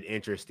little bit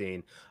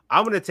interesting.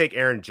 I'm going to take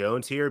Aaron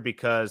Jones here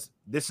because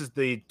this is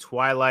the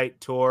twilight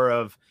tour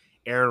of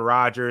Aaron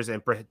Rodgers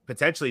and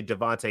potentially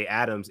Devontae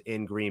Adams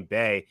in Green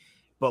Bay.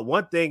 But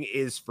one thing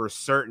is for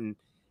certain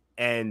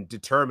and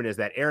determined is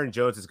that Aaron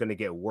Jones is going to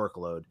get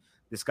workload.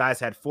 This guy's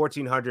had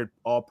 1,400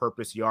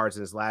 all-purpose yards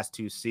in his last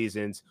 2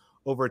 seasons,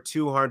 over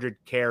 200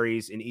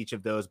 carries in each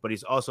of those, but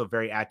he's also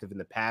very active in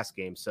the pass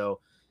game. So,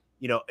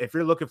 if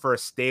you're looking for a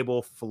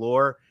stable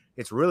floor,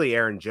 it's really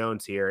Aaron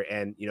Jones here.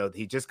 And,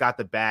 he just got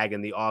the bag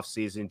in the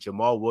offseason.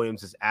 Jamal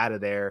Williams is out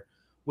of there,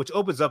 which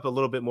opens up a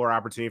little bit more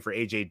opportunity for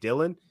A.J.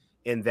 Dillon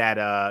in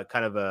that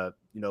kind of a,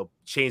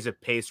 change of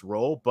pace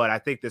role. But I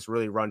think this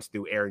really runs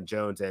through Aaron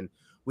Jones. And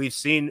we've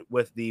seen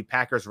with the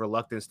Packers'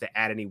 reluctance to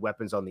add any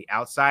weapons on the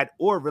outside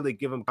or really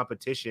give him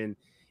competition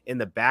in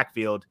the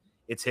backfield,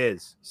 it's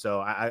his. So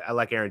I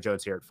like Aaron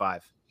Jones here at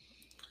 5.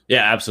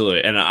 Yeah,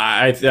 absolutely. And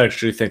I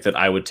actually think that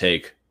I would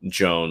take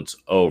Jones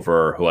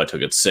over who I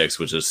took at 6,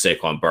 which is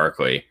Saquon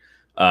Barkley.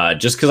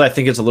 Just because I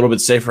think it's a little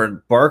bit safer.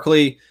 And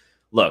Barkley,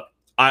 look,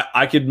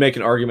 I could make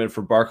an argument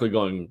for Barkley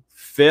going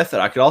 5th,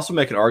 and I could also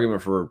make an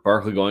argument for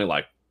Barkley going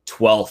like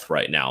 12th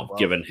right now,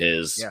 given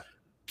his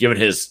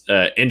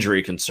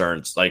injury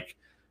concerns. Like,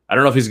 I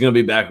don't know if he's going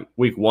to be back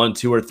week 1,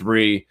 2, or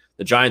 3.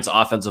 The Giants'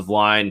 offensive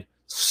line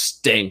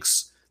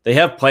stinks. They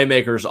have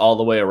playmakers all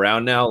the way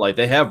around now. Like,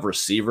 they have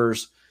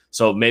receivers,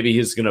 so maybe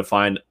he's going to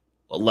find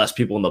less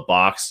people in the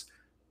box.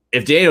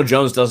 If Daniel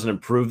Jones doesn't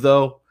improve,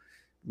 though,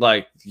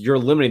 like, you're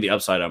limiting the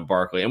upside on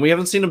Barkley, and we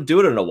haven't seen him do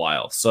it in a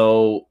while.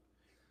 So,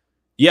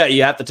 yeah,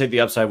 you have to take the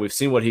upside. We've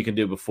seen what he can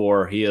do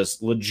before. He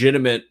has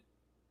legitimate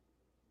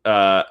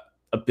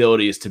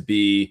abilities to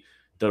be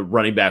the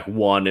running back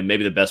 1 and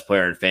maybe the best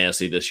player in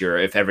fantasy this year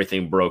if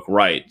everything broke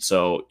right.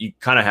 So you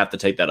kind of have to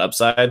take that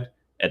upside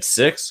at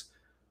 6.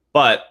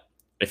 But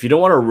if you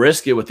don't want to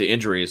risk it with the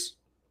injuries,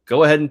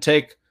 go ahead and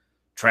take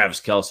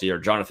Travis Kelce or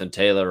Jonathan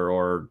Taylor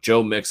or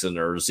Joe Mixon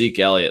or Zeke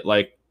Elliott.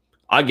 Like,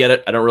 I get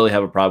it. I don't really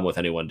have a problem with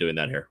anyone doing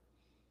that here.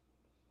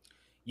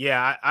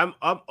 Yeah, I'm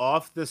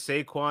off the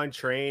Saquon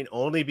train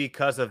only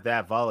because of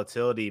that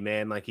volatility,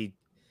 man. Like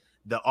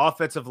the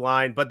offensive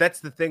line, but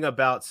that's the thing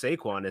about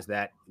Saquon is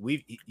that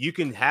you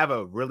can have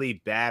a really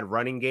bad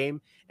running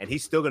game and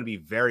he's still going to be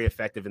very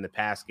effective in the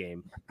pass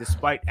game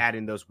despite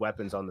adding those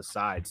weapons on the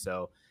side.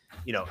 So,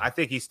 I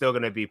think he's still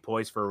going to be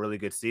poised for a really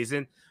good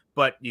season,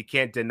 but you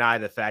can't deny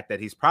the fact that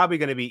he's probably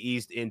going to be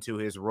eased into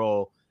his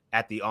role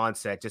at the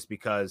onset just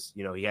because,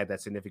 he had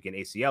that significant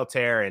ACL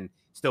tear and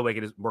still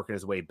working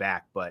his way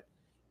back. But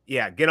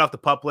yeah, get off the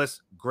PUP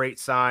list, great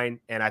sign.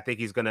 And I think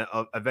he's going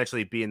to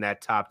eventually be in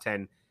that top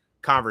 10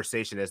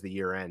 conversation as the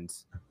year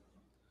ends.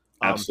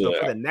 Absolutely.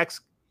 So for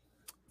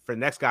the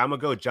next guy, I'm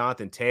gonna go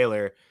Jonathan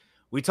Taylor.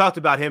 We talked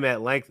about him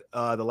at length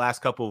the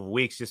last couple of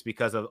weeks just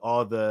because of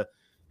all the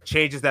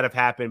changes that have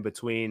happened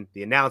between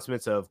the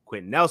announcements of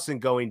Quentin Nelson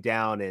going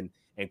down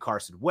and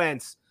Carson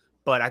Wentz.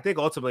 But I think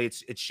ultimately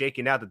it's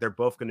shaking out that they're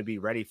both going to be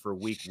ready for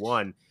week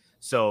 1.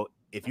 So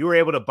if you were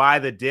able to buy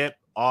the dip,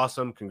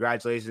 awesome.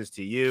 Congratulations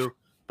to you.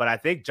 But I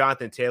think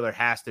Jonathan Taylor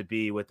has to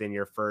be within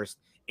your first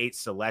 8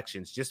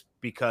 selections just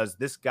because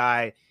this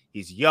guy,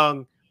 he's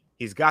young,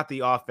 he's got the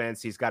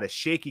offense, he's got a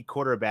shaky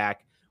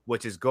quarterback,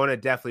 which is going to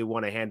definitely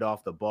want to hand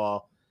off the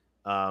ball.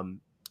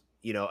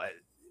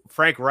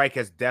 Frank Reich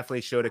has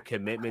definitely showed a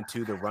commitment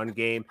to the run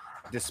game,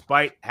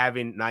 despite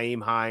having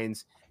Nyheim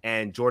Hines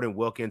and Jordan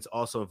Wilkins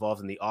also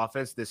involved in the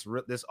offense. This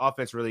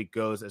offense really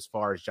goes as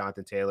far as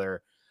Jonathan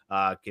Taylor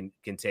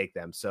can take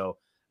them. So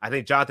I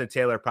think Jonathan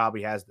Taylor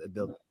probably has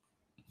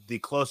the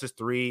closest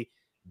 3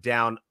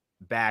 down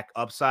back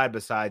upside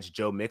besides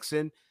Joe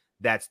Mixon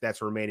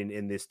that's remaining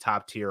in this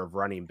top tier of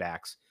running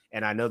backs.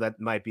 And I know that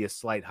might be a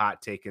slight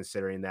hot take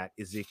considering that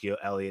Ezekiel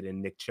Elliott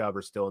and Nick Chubb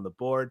are still on the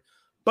board,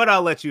 but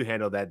I'll let you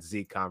handle that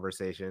Zeke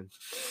conversation.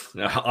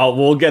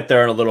 We'll get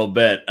there in a little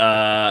bit.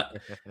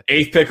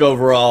 8th pick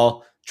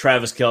overall,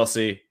 Travis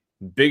Kelce,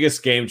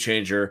 biggest game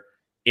changer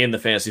in the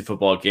fantasy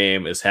football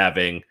game is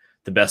having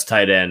the best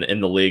tight end in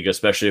the league,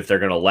 especially if they're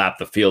going to lap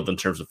the field in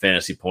terms of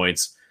fantasy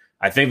points.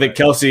 I think that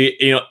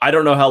Kelce, I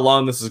don't know how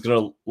long this is going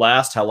to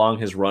last, how long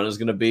his run is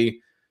going to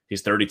be.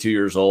 He's 32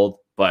 years old,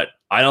 but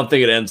I don't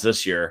think it ends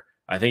this year.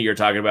 I think you're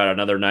talking about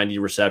another 90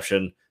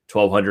 reception,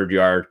 1,200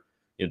 yard,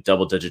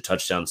 double-digit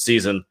touchdown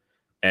season,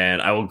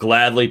 and I will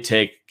gladly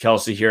take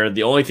Kelce here.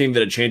 The only thing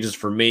that it changes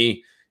for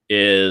me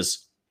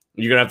is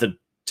you're going to have to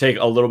take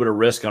a little bit of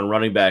risk on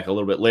running back a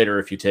little bit later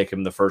if you take him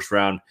in the first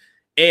round,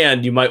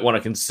 and you might want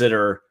to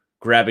consider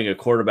grabbing a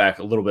quarterback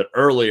a little bit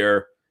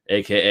earlier,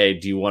 aka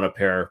do you want to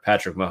pair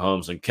Patrick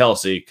Mahomes and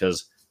Kelce,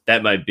 because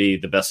that might be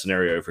the best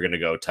scenario if you're going to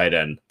go tight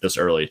end this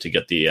early to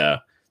get the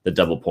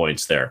double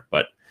points there.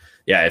 But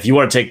yeah, if you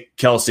want to take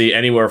Kelce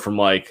anywhere from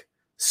like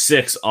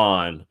 6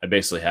 on, I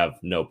basically have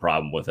no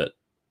problem with it.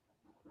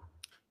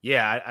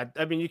 Yeah,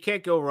 I mean, you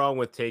can't go wrong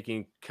with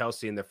taking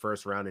Kelce in the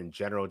first round in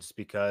general, just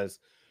because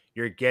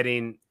you're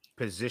getting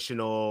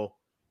positional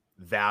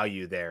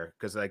value there.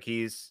 Because like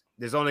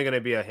there's only going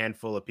to be a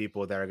handful of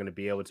people that are going to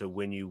be able to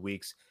win you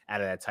weeks out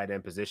of that tight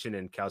end position,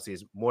 and Kelce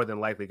is more than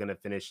likely going to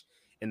finish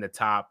in the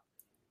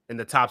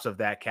tops of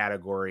that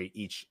category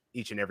each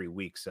and every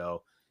week.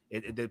 So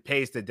it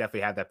pays to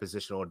definitely have that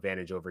positional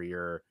advantage over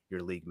your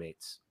league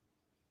mates.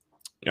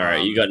 All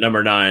right, you got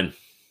number 9.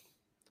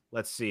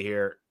 Let's see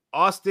here.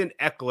 Austin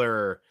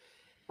Eckler.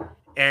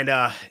 And,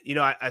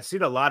 I've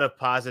seen a lot of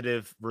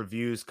positive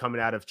reviews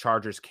coming out of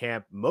Chargers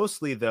camp,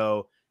 mostly,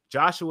 though,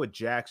 Justin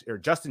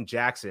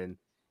Jackson.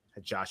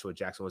 Joshua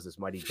Jackson was this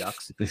Mighty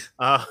Ducks.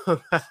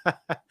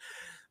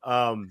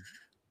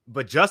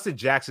 But Justin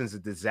Jackson's a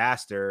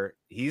disaster.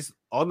 He's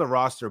on the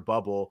roster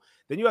bubble.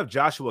 Then you have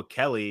Joshua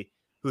Kelly,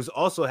 who's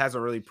also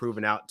hasn't really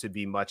proven out to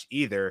be much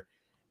either.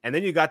 And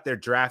then you got their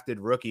drafted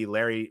rookie,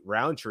 Larry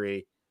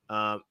Roundtree,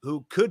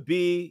 who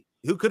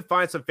could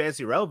find some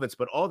fancy relevance.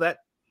 But all that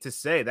to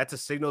say, that's a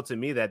signal to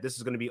me that this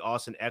is going to be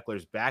Austin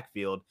Eckler's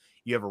backfield.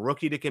 You have a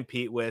rookie to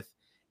compete with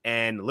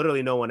and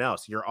literally no one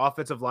else. Your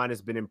offensive line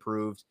has been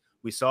improved.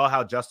 We saw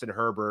how Justin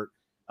Herbert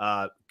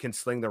can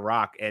sling the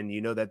rock, and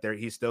you know that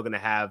he's still going to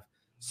have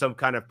some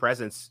kind of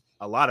presence,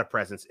 a lot of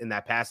presence in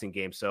that passing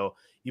game. So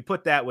you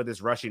put that with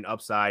his rushing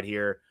upside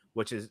here,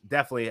 which is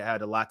definitely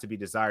had a lot to be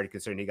desired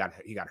considering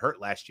he got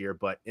hurt last year.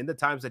 But in the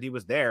times that he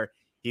was there,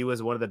 he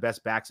was one of the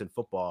best backs in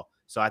football.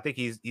 So I think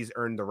he's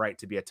earned the right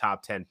to be a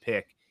top 10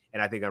 pick.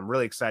 And I think I'm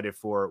really excited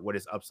for what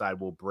his upside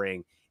will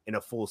bring in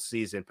a full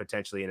season,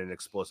 potentially in an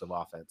explosive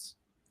offense.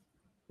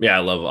 Yeah, I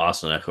love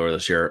Austin Eckler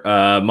this year.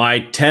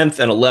 My 10th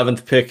and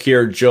 11th pick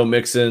here, Joe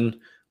Mixon,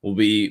 will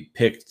be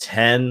pick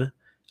 10.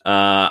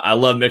 I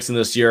love Mixon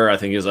this year. I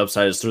think his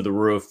upside is through the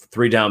roof.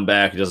 3 down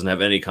back. He doesn't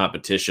have any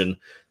competition.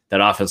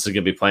 That offense is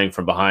going to be playing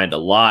from behind a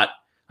lot.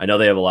 I know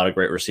they have a lot of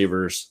great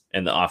receivers,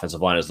 and the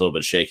offensive line is a little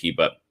bit shaky,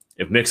 but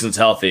if Mixon's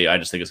healthy, I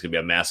just think it's going to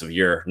be a massive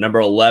year. Number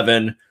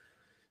 11,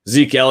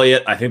 Zeke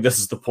Elliott. I think this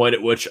is the point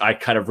at which I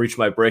kind of reach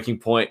my breaking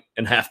point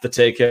and have to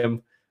take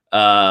him.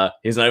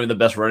 He's not even the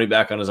best running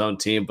back on his own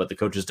team, but the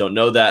coaches don't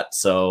know that,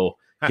 so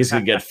he's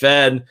going to get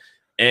fed.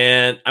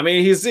 And, I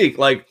mean, he's Zeke.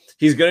 Like,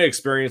 he's going to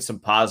experience some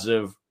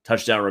positive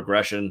touchdown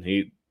regression.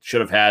 He should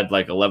have had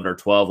like 11 or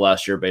 12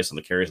 last year based on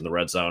the carries in the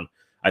red zone.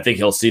 I think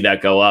he'll see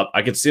that go up.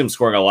 I could see him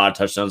scoring a lot of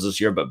touchdowns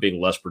this year, but being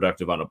less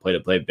productive on a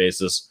play-to-play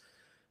basis.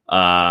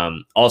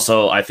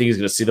 Also, I think he's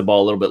going to see the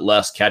ball a little bit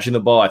less catching the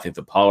ball. I think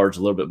the Pollard's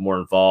a little bit more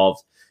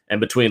involved. And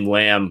between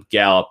Lamb,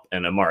 Gallup,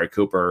 and Amari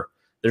Cooper,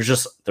 there's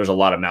a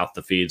lot of mouth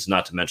to feed,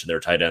 not to mention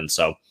their tight end.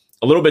 So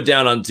a little bit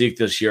down on Zeke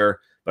this year,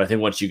 but I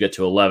think once you get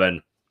to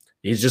 11,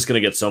 he's just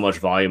going to get so much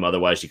volume.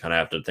 Otherwise, you kind of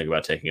have to think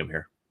about taking him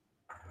here.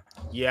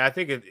 Yeah, I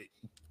think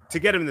to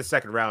get him in the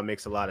second round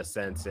makes a lot of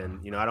sense. And,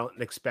 I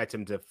don't expect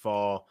him to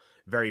fall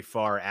very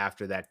far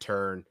after that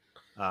turn.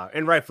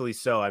 And rightfully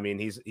so. I mean,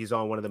 he's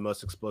on one of the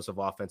most explosive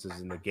offenses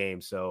in the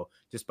game. So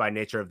just by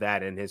nature of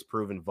that and his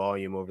proven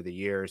volume over the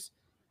years,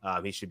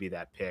 he should be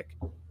that pick.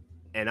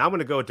 And I'm going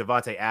to go with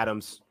Davante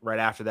Adams right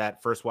after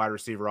that, first wide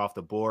receiver off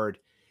the board.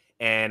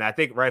 And I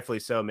think rightfully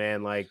so,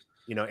 man. Like,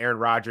 Aaron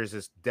Rodgers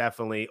is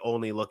definitely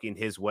only looking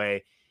his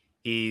way.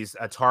 He's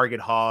a target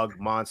hog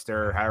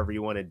monster, however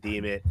you want to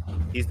deem it.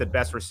 He's the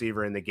best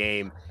receiver in the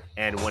game.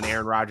 And when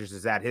Aaron Rodgers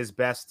is at his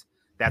best,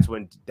 that's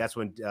when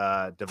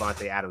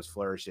Davante Adams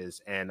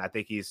flourishes. And I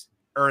think he's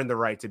earned the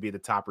right to be the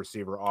top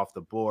receiver off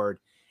the board.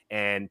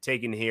 And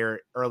taking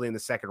here early in the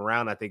second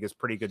round, I think is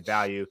pretty good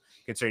value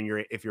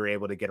considering if you're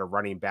able to get a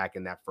running back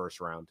in that first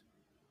round.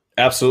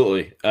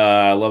 Absolutely.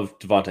 I love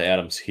Davante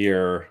Adams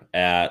here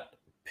at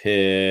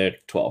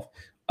pick 12.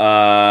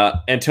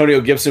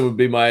 Antonio Gibson would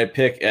be my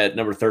pick at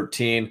number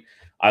 13.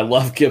 I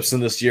love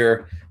Gibson this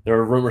year. There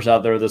are rumors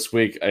out there this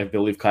week. I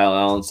believe Kyle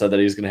Allen said that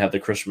he's going to have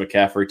the Christian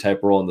McCaffrey type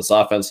role in this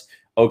offense.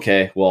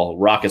 okay, well,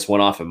 rockets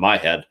went off in my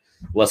head.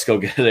 Let's go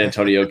get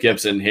Antonio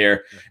Gibson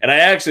here. And I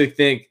actually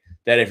think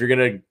that if you're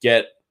going to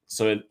get,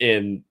 so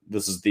in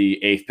this is the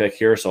 8th pick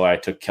here, so I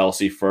took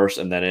Kelsey first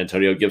and then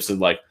Antonio Gibson,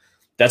 like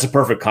that's a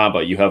perfect combo.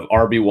 You have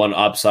RB1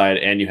 upside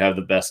and you have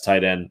the best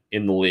tight end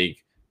in the league.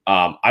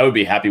 I would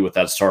be happy with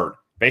that start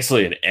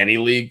basically in any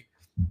league.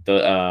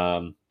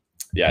 I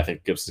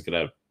think Gibson's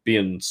going to be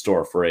in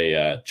store for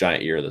a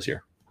giant year this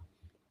year.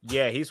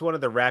 Yeah, he's one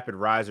of the rapid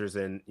risers,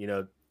 and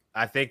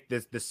I think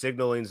the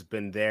signaling's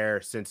been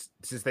there since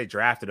they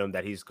drafted him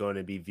that he's going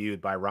to be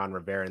viewed by Ron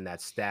Rivera and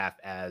that staff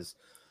as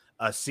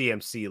a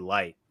CMC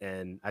light.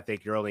 And I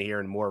think you're only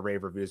hearing more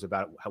rave reviews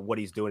about what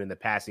he's doing in the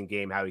passing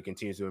game, how he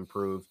continues to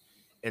improve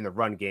in the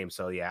run game.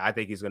 So yeah, I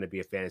think he's going to be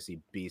a fantasy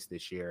beast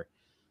this year.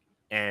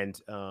 And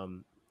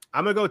I'm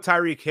gonna go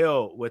Tyreek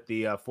Hill with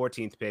the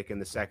 14th pick in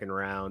the second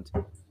round,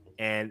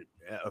 and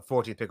a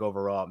 14th pick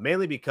overall,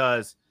 mainly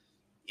because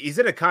he's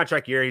in a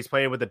contract year. He's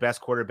playing with the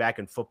best quarterback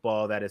in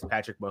football, that is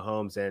Patrick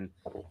Mahomes. And,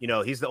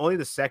 he's only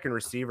the second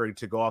receiver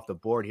to go off the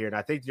board here. And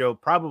I think you'll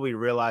probably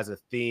realize a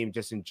theme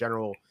just in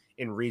general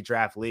in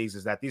redraft leagues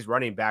is that these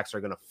running backs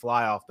are going to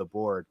fly off the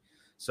board.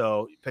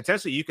 So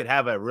potentially you could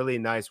have a really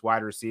nice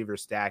wide receiver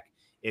stack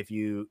if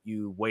you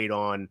wait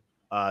on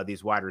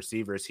these wide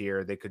receivers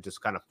here. They could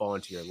just kind of fall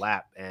into your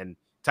lap. And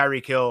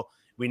Tyreek Hill,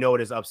 we know what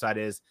his upside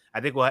is.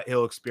 I think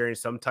he'll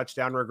experience some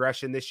touchdown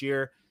regression this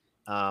year.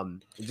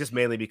 Just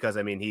mainly because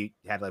he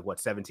had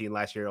 17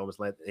 last year,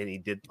 and he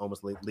did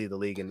almost lead the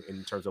league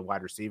in terms of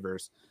wide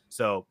receivers.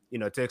 So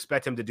to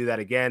expect him to do that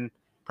again,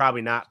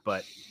 probably not,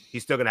 but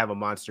he's still gonna have a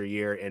monster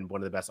year in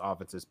one of the best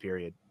offenses,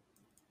 period.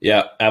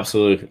 Yeah,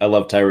 absolutely. I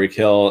love Tyreek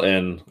Hill,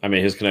 and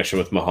his connection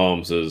with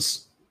Mahomes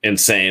is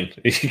insane.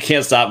 You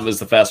can't stop him as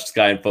the fastest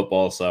guy in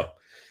football. So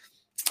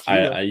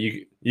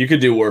you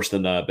could do worse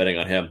than betting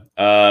on him.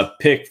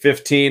 Pick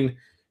 15,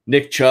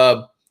 Nick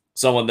Chubb,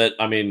 someone that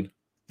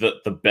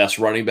the best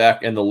running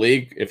back in the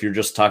league. If you're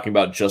just talking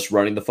about just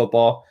running the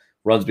football,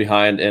 runs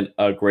behind and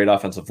a great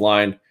offensive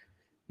line,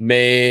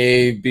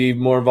 may be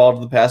more involved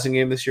in the passing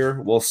game this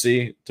year. We'll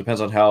see. Depends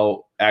on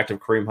how active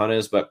Kareem Hunt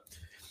is. But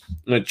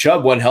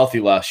Chubb, when healthy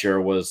last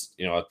year, was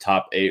a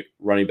top 8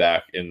 running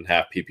back in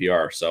half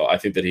PPR. So I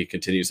think that he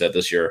continues that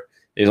this year.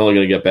 He's only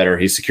going to get better.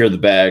 He secured the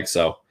bag,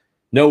 so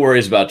no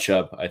worries about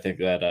Chubb. I think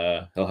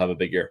that he'll have a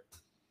big year.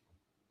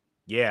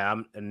 Yeah.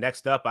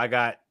 Next up, I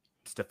got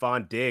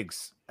Stephon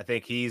Diggs. I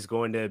think he's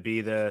going to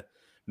be the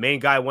main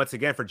guy once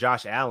again for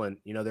Josh Allen.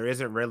 There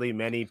isn't really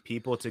many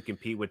people to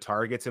compete with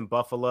targets in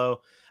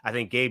Buffalo. I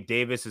think Gabe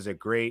Davis is a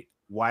great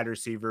wide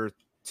receiver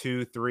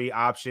 2-3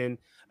 option,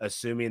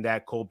 assuming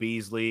that Cole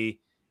Beasley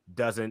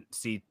doesn't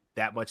see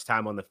that much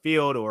time on the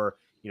field, or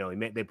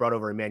they brought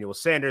over Emmanuel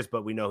Sanders,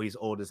 but we know he's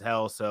old as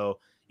hell. So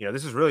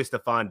this is really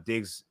Stephon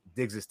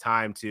Diggs'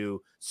 time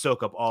to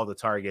soak up all the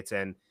targets.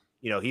 And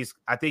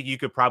I think you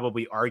could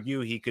probably argue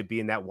he could be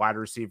in that wide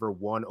receiver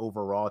 1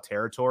 overall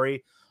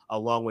territory,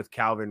 along with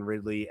Calvin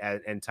Ridley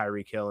and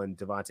Tyreek Hill and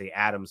Devontae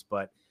Adams.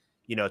 But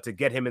to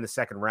get him in the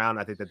second round,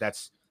 I think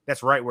that's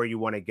right where you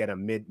want to get a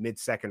mid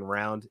second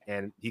round,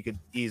 and he could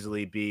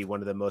easily be one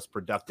of the most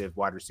productive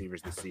wide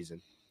receivers this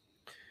season.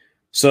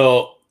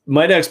 So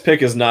my next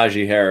pick is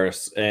Najee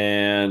Harris,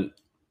 and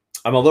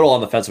I'm a little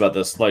on the fence about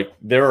this.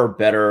 There are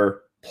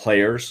better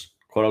players,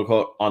 quote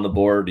unquote, on the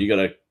board. You got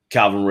a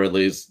Calvin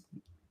Ridley's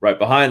right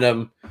behind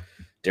him,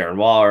 Darren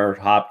Waller,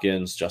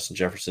 Hopkins, Justin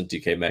Jefferson,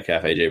 DK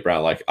Metcalf, AJ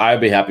Brown.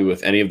 I'd be happy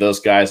with any of those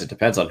guys. It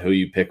depends on who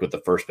you pick with the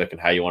first pick and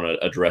how you want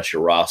to address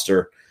your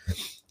roster.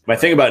 My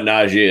thing about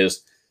Najee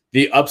is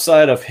the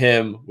upside of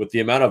him with the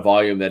amount of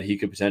volume that he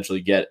could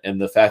potentially get, and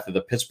the fact that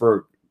the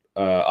Pittsburgh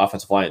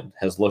offensive line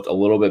has looked a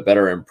little bit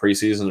better in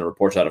preseason. The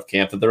reports out of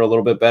camp that they're a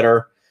little bit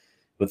better.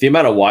 With the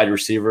amount of wide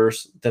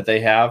receivers that they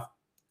have,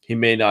 he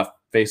may not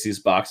face these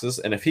boxes.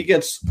 And if he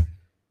gets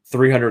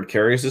 300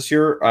 carries this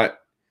year,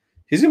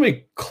 he's going to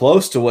be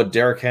close to what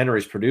Derrick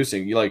Henry's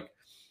producing.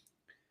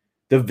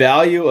 The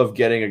value of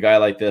getting a guy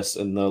like this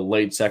in the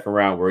late second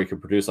round where he could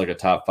produce a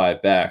top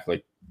 5 back,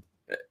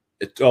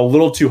 it's a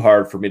little too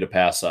hard for me to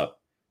pass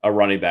up a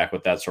running back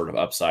with that sort of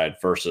upside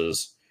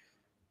versus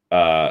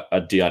a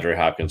DeAndre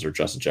Hopkins or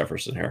Justin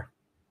Jefferson here.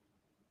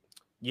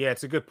 Yeah,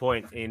 it's a good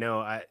point.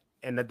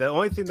 And the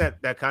only thing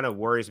that kind of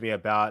worries me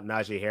about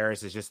Najee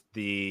Harris is just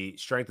the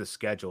strength of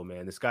schedule,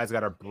 man. This guy's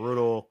got a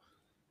brutal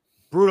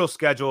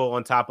schedule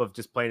on top of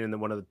just playing in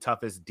one of the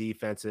toughest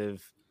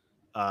defensive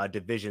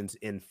divisions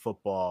in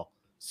football.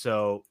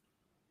 So,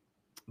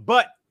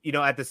 but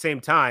at the same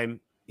time,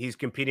 he's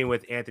competing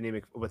with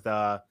Anthony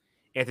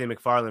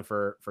McFarland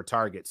for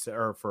targets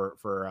or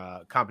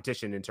for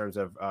competition in terms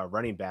of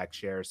running back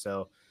share.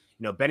 So,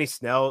 Benny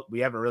Snell, we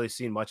haven't really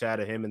seen much out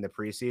of him in the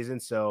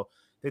preseason. So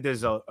I think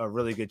there's a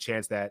really good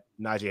chance that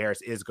Najee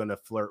Harris is going to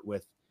flirt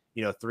with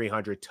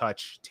 300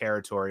 touch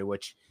territory,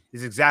 which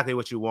is exactly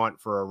what you want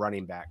for a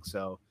running back.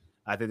 So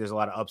I think there's a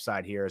lot of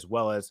upside here, as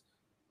well as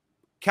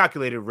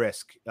calculated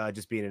risk,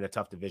 just being in a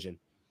tough division.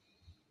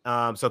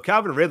 So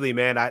Calvin Ridley,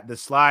 man, the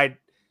slide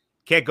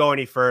can't go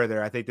any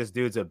further. I think this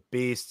dude's a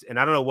beast, and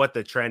I don't know what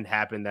the trend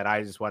happened that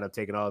I just wound up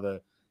taking all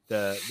the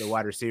the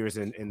wide receivers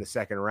in the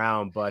second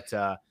round. But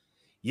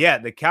yeah,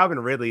 the Calvin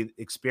Ridley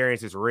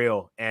experience is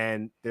real,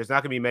 and there's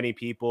not going to be many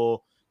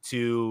people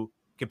to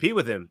compete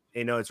with him.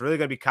 It's really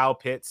going to be Kyle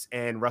Pitts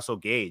and Russell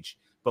Gage.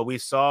 But we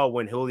saw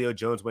when Julio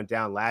Jones went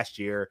down last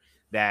year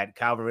that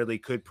Calvin Ridley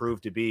could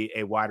prove to be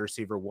a wide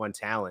receiver one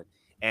talent.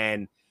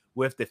 And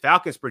with the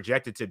Falcons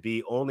projected to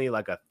be only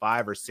like a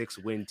 5 or 6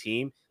 win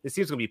team, this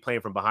team's going to be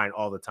playing from behind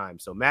all the time.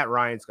 So Matt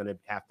Ryan's going to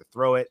have to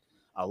throw it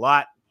a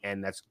lot,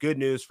 and that's good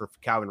news for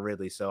Calvin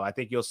Ridley. So I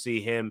think you'll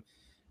see him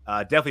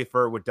definitely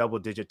with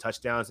double-digit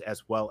touchdowns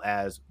as well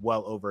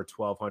over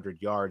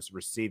 1,200 yards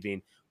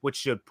receiving, which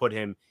should put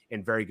him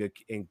in very good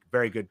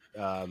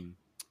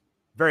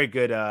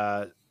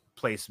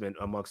placement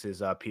amongst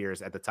his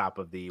peers at the top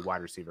of the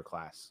wide receiver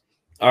class.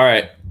 All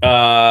right.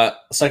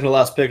 Second to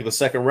last pick of the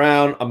second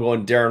round, I'm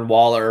going Darren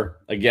Waller.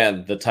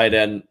 Again, the tight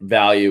end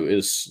value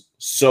is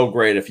so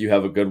great if you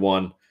have a good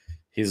one.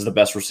 He's the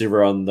best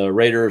receiver on the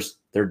Raiders.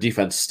 Their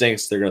defense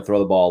stinks. They're going to throw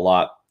the ball a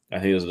lot. I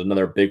think it's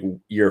another big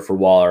year for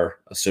Waller,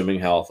 assuming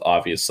health,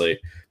 obviously.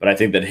 But I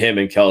think that him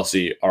and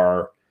Kelsey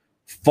are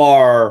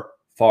far,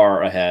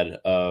 far ahead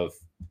of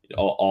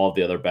all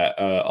the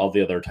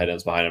other tight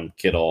ends behind him,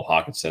 Kittle,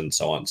 Hawkinson,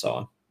 so on, so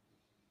on.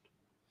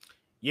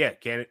 Yeah,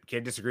 can't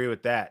disagree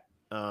with that.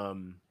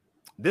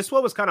 This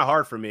one was kind of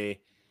hard for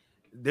me.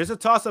 There's a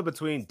toss-up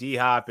between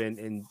D-Hop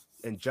and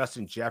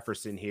Justin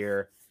Jefferson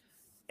here.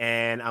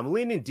 And I'm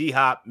leaning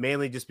D-Hop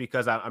mainly just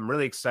because I'm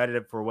really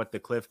excited for what the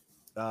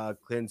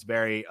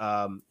Kingsbury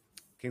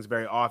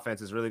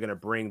offense is really going to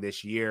bring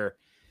this year.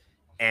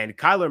 And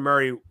Kyler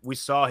Murray, we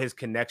saw his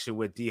connection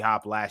with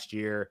D-Hop last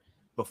year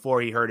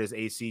before he hurt his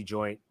AC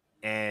joint,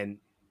 and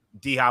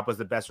D-Hop was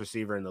the best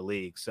receiver in the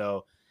league.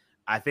 So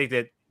I think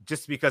that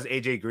just because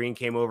AJ Green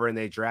came over and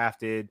they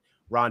drafted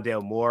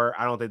Rondale Moore,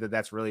 I don't think that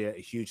that's really a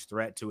huge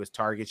threat to his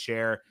target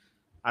share.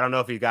 I don't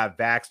know if he got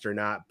vaxxed or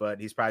not, but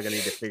he's probably going to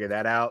need to figure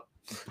that out.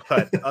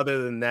 But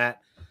other than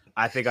that,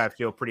 I think I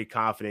feel pretty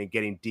confident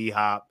getting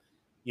D-Hop,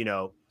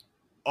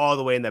 all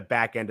the way in the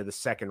back end of the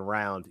second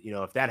round.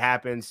 If that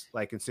happens,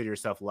 consider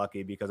yourself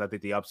lucky, because I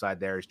think the upside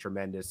there is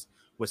tremendous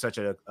with such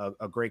a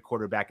great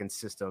quarterback and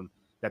system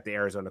that the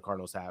Arizona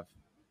Cardinals have.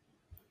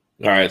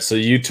 All right, so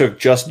you took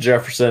Justin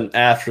Jefferson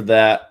after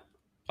that.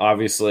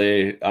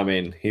 Obviously,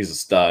 he's a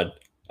stud.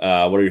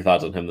 What are your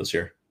thoughts on him this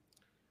year?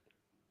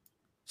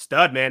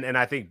 Stud, man. And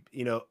I think,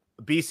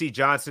 BC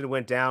Johnson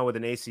went down with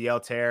an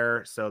ACL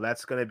tear. So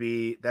that's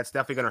definitely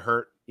going to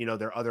hurt,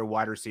 their other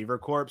wide receiver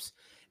corps.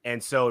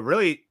 And so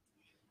really,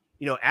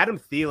 Adam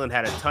Thielen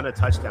had a ton of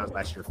touchdowns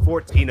last year,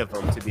 14 of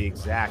them to be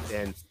exact.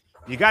 And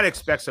you got to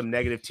expect some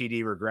negative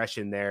TD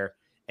regression there.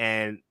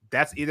 And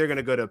that's either going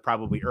to go to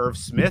probably Irv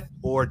Smith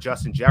or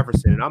Justin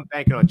Jefferson. And I'm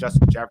banking on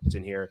Justin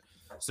Jefferson here.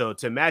 So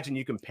to imagine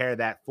you compare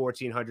that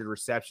 1,400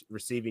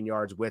 receiving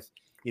yards with,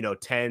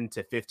 10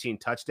 to 15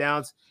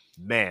 touchdowns,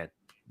 man,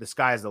 the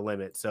sky's the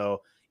limit.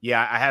 So,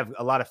 yeah, I have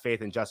a lot of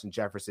faith in Justin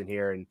Jefferson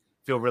here and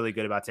feel really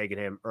good about taking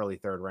him early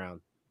third round.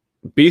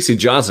 BC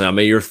Johnson,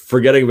 you're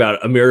forgetting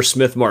about Amir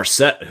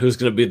Smith-Marset, who's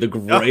going to be the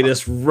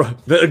greatest,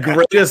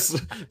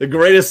 the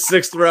greatest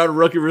sixth round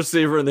rookie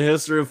receiver in the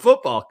history of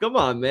football. Come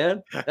on,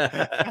 man.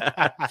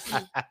 I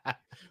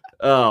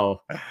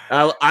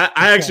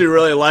actually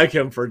really like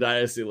him for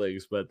dynasty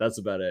leagues, but that's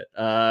about it.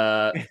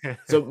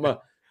 So my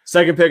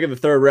second pick in the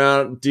third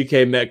round,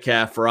 DK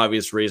Metcalf, for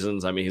obvious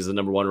reasons. He's the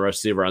number one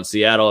receiver on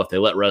Seattle. If they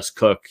let Russ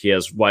cook, he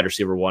has wide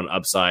receiver one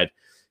upside.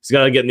 He's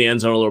got to get in the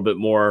end zone a little bit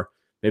more.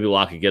 Maybe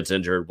Lockett gets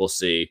injured. We'll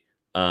see.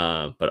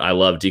 But I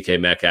love DK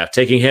Metcalf.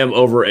 Taking him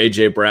over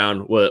A.J.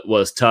 Brown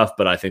was tough,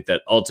 but I think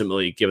that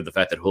ultimately, given the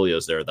fact that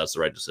Julio's there, that's the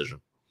right decision.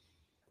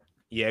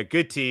 Yeah,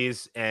 good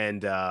tease.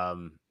 And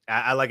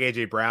I like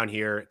A.J. Brown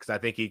here because I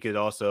think he's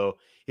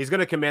going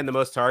to command the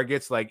most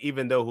targets.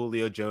 Even though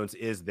Julio Jones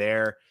is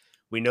there,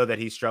 we know that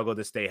he struggled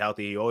to stay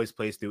healthy. He always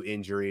plays through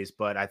injuries.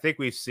 But I think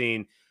we've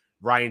seen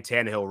Ryan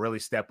Tannehill really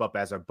step up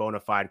as a bona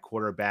fide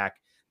quarterback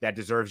that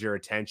deserves your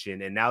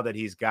attention. And now that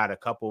he's got a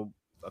couple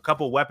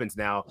weapons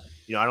now,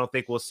 I don't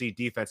think we'll see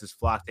defenses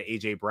flock to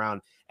A.J.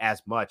 Brown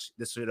as much.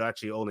 This should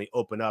actually only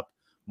open up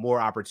more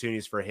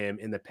opportunities for him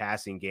in the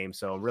passing game.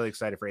 So I'm really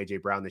excited for A.J.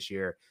 Brown this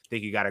year. I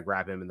think you got to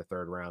grab him in the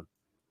third round.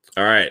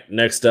 All right,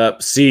 next up,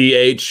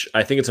 CEH.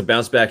 I think it's a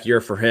bounce back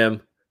year for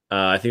him.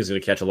 I think he's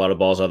going to catch a lot of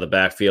balls out of the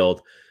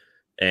backfield.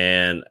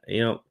 And,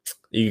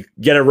 you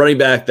get a running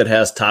back that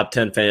has top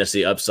 10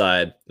 fantasy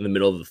upside in the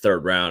middle of the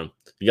third round.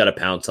 You got to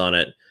pounce on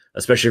it,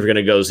 especially if you're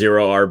going to go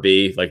zero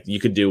RB. You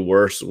could do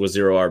worse with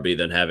zero RB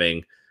than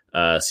having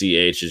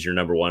CEH as your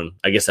number one.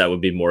 I guess that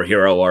would be more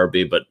hero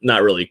RB, but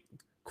not really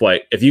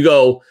quite. If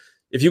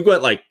you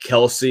went like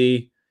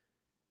Kelsey,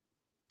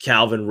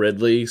 Calvin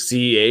Ridley,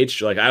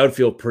 CEH, I would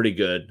feel pretty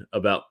good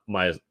about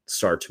my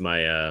start to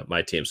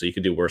my team. So you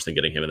could do worse than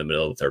getting him in the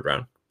middle of the third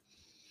round.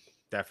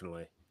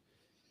 Definitely.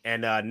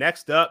 And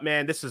next up,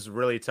 man, this is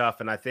really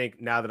tough. And I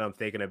think now that I'm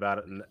thinking about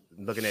it and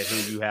looking at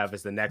who you have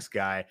as the next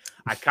guy,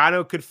 I kind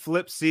of could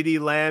flip CeeDee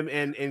Lamb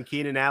and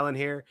Keenan Allen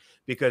here,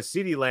 because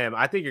CeeDee Lamb,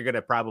 I think you're going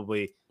to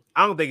probably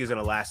I don't think he's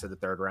going to last in the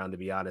third round, to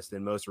be honest.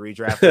 In most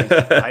redraft leagues,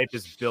 the hype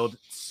is built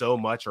so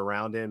much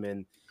around him,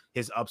 and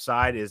his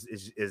upside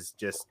is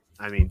just,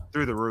 I mean,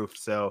 through the roof.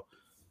 So,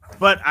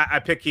 but I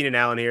picked Keenan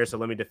Allen here, so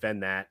let me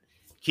defend that.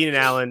 Keenan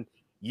Allen,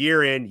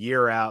 year in,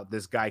 year out,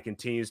 this guy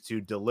continues to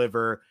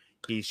deliver.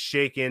 He's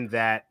shaken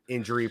that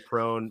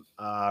injury-prone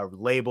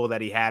label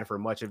that he had for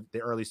much of the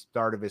early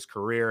start of his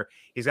career.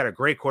 He's got a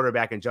great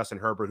quarterback in Justin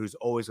Herbert, who's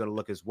always going to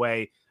look his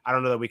way. I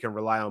don't know that we can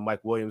rely on Mike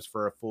Williams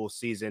for a full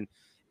season,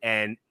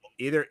 and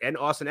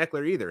Austin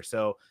Eckler either.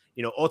 So,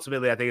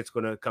 ultimately, I think it's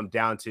going to come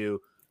down to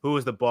who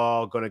is the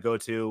ball going to go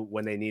to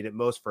when they need it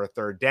most for a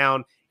third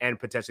down and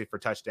potentially for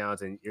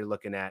touchdowns. And you're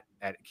looking at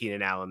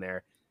Keenan Allen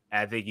there.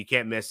 I think you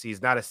can't miss.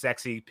 He's not a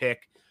sexy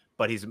pick,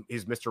 but he's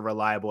Mr.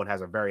 Reliable and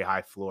has a very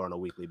high floor on a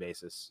weekly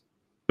basis.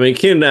 I mean,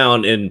 Keenan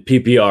Allen in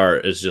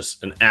PPR is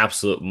just an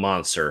absolute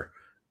monster.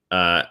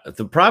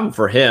 The problem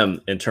for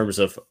him in terms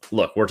of,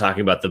 look, we're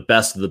talking about the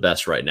best of the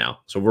best right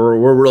now. So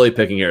we're really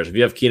picking hairs. If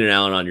you have Keenan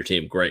Allen on your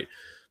team, great.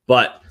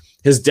 But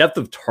his depth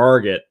of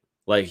target,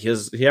 like he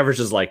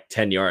averages like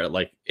 10 yards.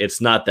 Like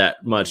it's not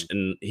that much.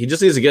 And he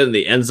just needs to get in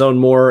the end zone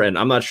more. And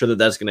I'm not sure that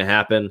that's going to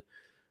happen.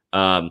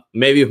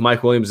 Maybe if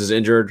Mike Williams is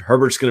injured,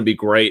 Herbert's going to be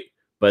great,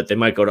 but they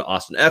might go to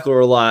Austin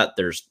Eckler a lot.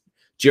 There's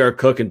Jared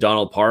Cook and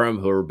Donald Parham,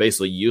 who are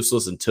basically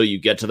useless until you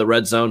get to the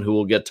red zone, who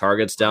will get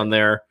targets down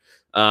there.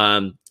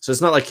 So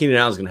it's not like Keenan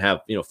Allen's going to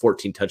have,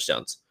 14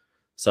 touchdowns.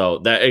 So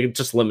that it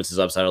just limits his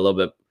upside a little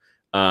bit,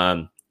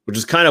 which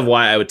is kind of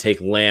why I would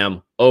take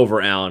Lamb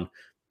over Allen,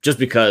 just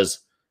because,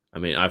 I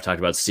mean, I've talked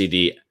about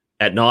CD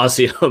ad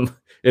nauseum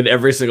in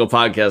every single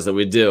podcast that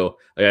we do.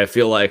 Like, I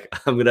feel like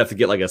I'm going to have to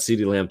get like a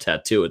CD Lamb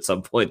tattoo at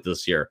some point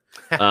this year.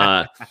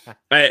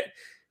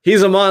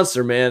 He's a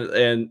monster, man.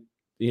 And,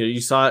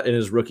 you saw it in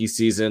his rookie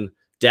season.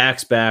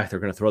 Dak's back. They're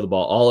going to throw the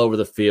ball all over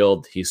the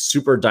field. He's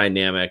super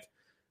dynamic.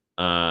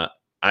 I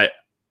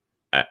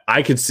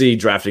could see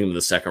drafting him in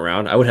the second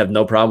round. I would have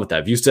no problem with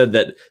that. If you said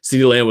that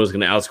CeeDee Lamb was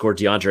going to outscore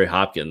DeAndre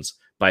Hopkins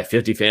by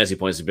 50 fantasy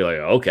points, to be like,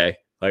 okay,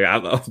 like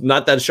I'm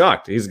not that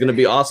shocked. He's going to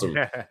be awesome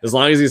as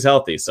long as he's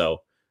healthy.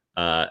 So,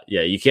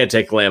 you can't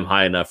take Lamb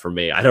high enough for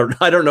me. I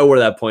don't know where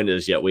that point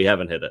is yet. We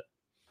haven't hit it.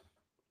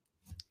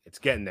 It's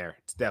getting there.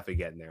 It's definitely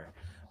getting there.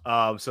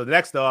 So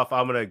next off,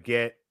 I'm going to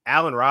get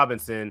Allen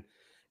Robinson.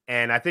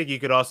 And I think you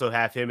could also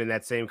have him in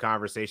that same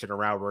conversation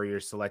around where you're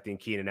selecting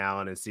Keenan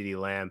Allen and CeeDee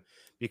Lamb,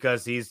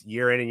 because he's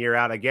year in and year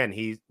out. Again,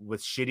 he's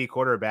with shitty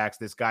quarterbacks.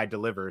 This guy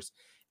delivers.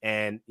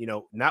 And,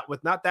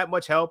 not that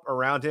much help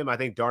around him. I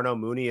think Darnell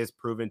Mooney has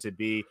proven to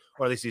be,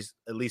 or at least he's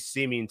at least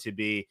seeming to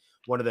be,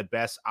 one of the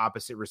best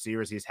opposite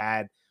receivers he's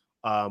had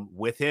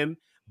with him.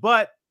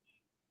 But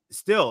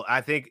still, I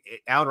think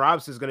Allen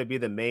Robinson is going to be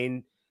the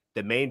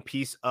main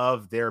piece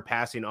of their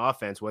passing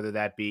offense, whether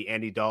that be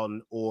Andy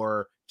Dalton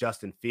or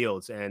Justin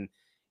Fields. And,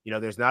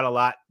 there's not a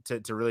lot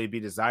to really be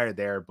desired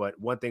there. But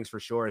one thing's for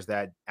sure is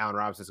that Allen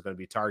Robinson is going to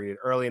be targeted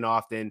early and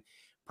often,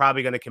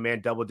 probably going to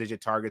command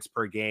double-digit targets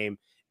per game,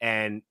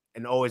 and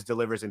always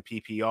delivers in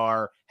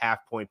PPR,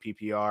 half-point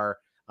PPR.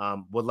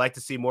 Would like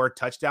to see more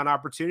touchdown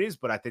opportunities,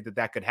 but I think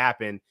that could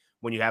happen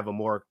when you have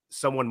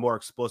someone more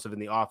explosive in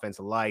the offense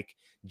like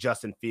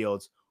Justin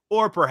Fields,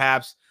 or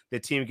perhaps the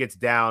team gets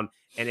down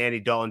and Andy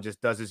Dalton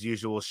just does his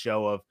usual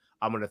show of,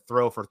 I'm going to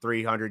throw for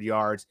 300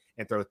 yards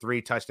and throw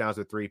 3 touchdowns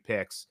with 3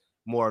 picks.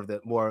 More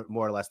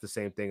or less the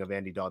same thing of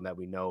Andy Dalton that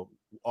we know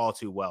all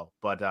too well.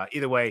 But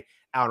either way,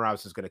 Allen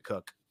Robinson is going to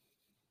cook.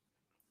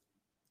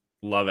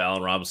 Love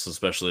Allen Robinson,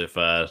 especially if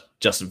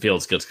Justin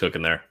Fields gets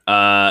cooking there.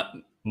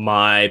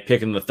 My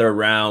pick in the third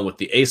round with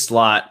the A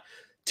slot,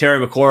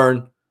 Terry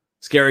McLaurin,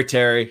 Scary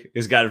Terry.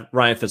 He's got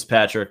Ryan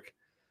Fitzpatrick.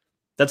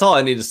 That's all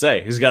I need to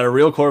say. He's got a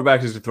real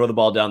quarterback who's going to throw the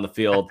ball down the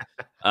field.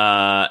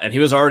 And he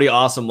was already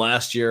awesome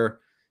last year.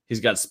 He's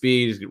got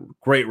speed. He's got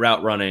great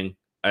route running.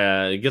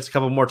 He gets a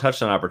couple more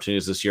touchdown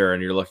opportunities this year,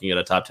 and you're looking at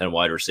a top 10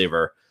 wide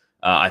receiver.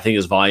 I think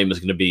his volume is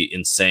going to be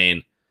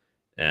insane.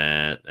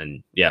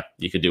 And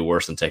you could do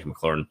worse than taking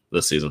McLaurin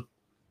this season.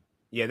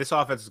 Yeah, this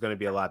offense is going to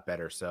be a lot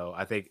better. So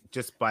I think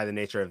just by the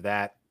nature of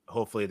that,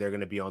 hopefully they're going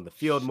to be on the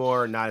field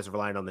more, not as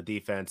reliant on the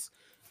defense.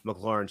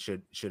 McLaurin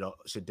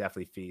should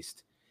definitely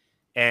feast.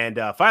 And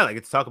finally, I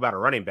get to talk about a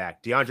running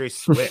back, DeAndre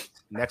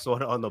Swift, next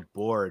one on the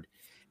board.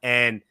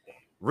 And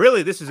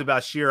really, this is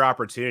about sheer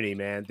opportunity,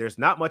 man. There's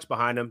not much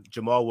behind him.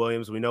 Jamal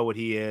Williams, we know what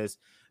he is.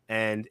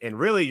 And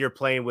really, you're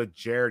playing with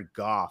Jared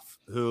Goff,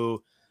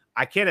 who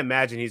I can't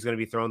imagine he's going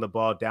to be throwing the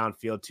ball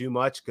downfield too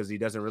much because he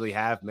doesn't really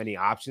have many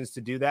options to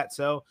do that.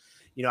 So,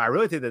 I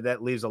really think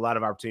that leaves a lot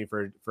of opportunity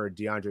for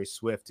DeAndre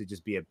Swift to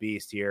just be a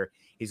beast here.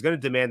 He's going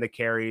to demand the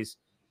carries,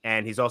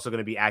 and he's also going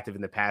to be active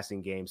in the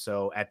passing game.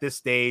 So at this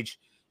stage,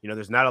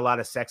 there's not a lot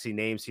of sexy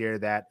names here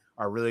that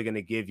are really going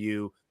to give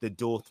you the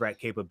dual threat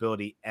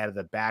capability out of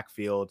the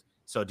backfield.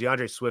 So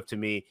DeAndre Swift, to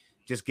me,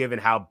 just given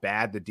how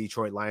bad the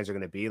Detroit Lions are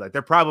going to be, like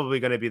they're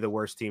probably going to be the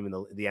worst team in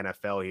the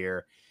NFL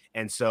here.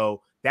 And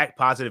so that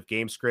positive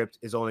game script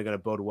is only going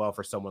to bode well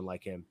for someone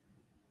like him.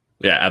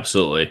 Yeah,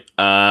 absolutely.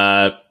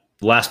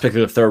 Last pick of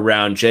the third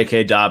round,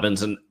 J.K.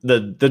 Dobbins. And the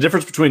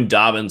difference between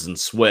Dobbins and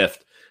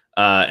Swift,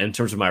 in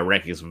terms of my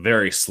rankings,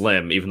 very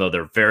slim, even though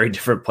they're very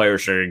different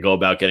players who are going to go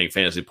about getting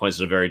fantasy points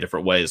in very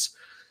different ways.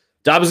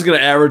 Dobbins is going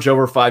to average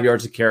over 5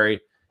 yards a carry.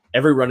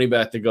 Every running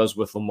back that goes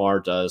with Lamar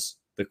does.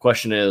 The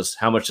question is,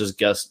 how much does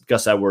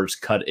Gus Edwards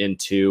cut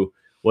into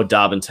what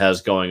Dobbins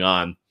has going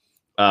on?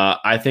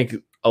 I think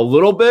a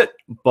little bit,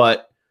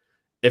 but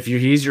if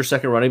he's your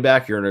second running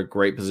back, you're in a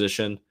great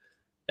position.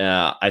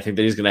 I think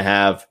that he's going to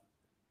have,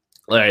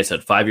 like I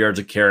said, 5 yards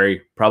a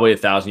carry, probably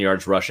 1,000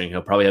 yards rushing.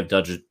 He'll probably have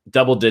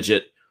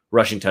double-digit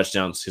rushing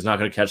touchdowns. He's not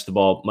going to catch the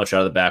ball much out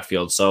of the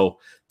backfield. So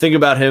think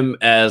about him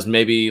as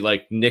maybe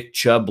like Nick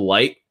Chubb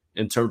light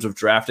in terms of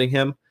drafting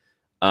him.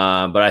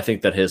 But I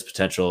think that his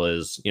potential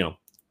is,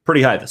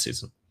 pretty high this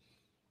season.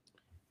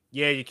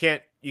 Yeah, you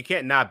can't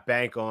not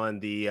bank on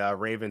the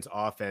Ravens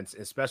offense,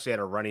 especially at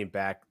a running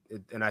back.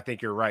 And I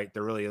think you're right.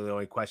 The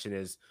only question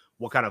is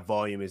what kind of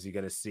volume is he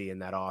going to see in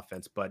that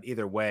offense? But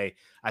either way,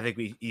 I think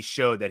he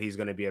showed that he's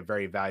going to be a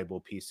very valuable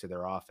piece to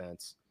their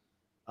offense.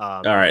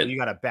 All right. You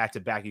got a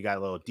back-to-back. You got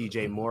a little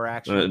DJ Moore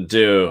action.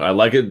 I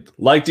like it.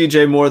 Like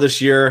DJ Moore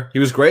this year. He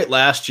was great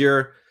last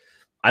year.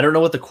 I don't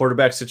know what the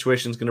quarterback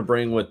situation is going to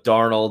bring with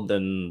Darnold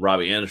and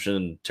Robbie Anderson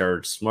and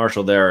Terrence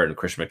Marshall there, and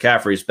Christian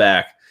McCaffrey's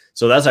back.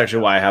 So that's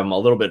actually why I have him a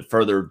little bit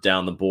further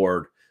down the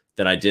board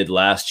than I did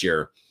last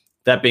year.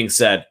 That being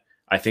said,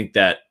 I think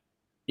that,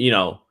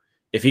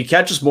 if he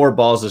catches more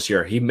balls this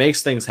year, he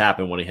makes things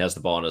happen when he has the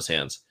ball in his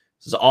hands.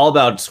 It's all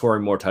about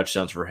scoring more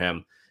touchdowns for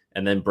him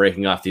and then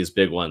breaking off these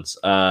big ones.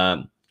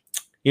 I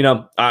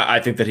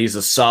think that he's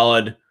a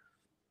solid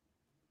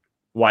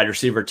wide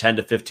receiver 10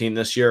 to 15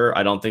 this year.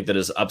 I don't think that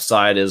his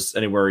upside is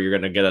anywhere you're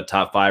going to get a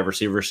top 5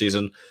 receiver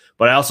season.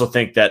 But I also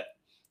think that,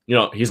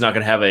 he's not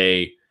going to have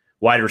a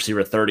wide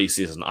receiver 30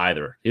 season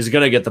either. He's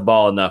going to get the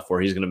ball enough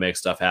where he's going to make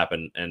stuff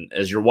happen. And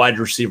as your wide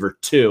receiver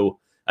 2,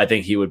 I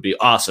think he would be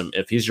awesome.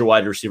 If he's your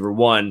wide receiver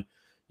 1,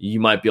 you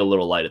might be a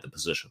little light at the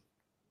position.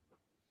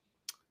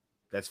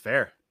 That's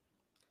fair.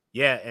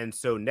 Yeah, and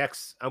so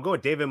next, I'm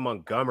going David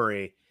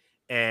Montgomery.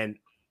 And,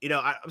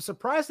 I'm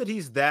surprised that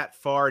he's that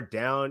far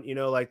down.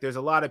 There's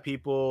a lot of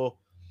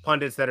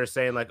pundits that are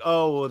saying like,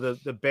 oh, well,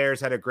 the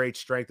Bears had a great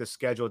strength of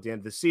schedule at the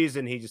end of the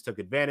season. He just took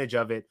advantage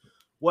of it.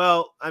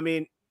 Well, I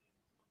mean,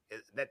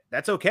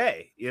 that's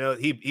okay.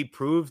 He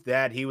proved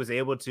that he was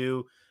able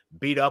to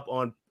beat up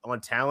on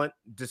talent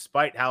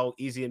despite how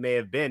easy it may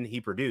have been. He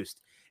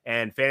produced,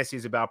 and fantasy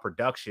is about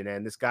production.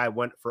 And this guy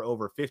went for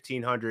over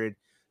 1,500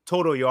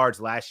 total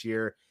yards last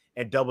year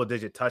and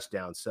double-digit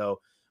touchdowns. So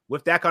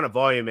with that kind of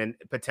volume and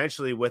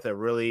potentially with a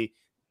really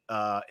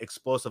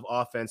explosive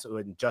offense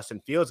when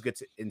Justin Fields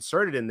gets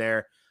inserted in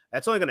there,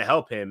 that's only going to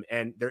help him.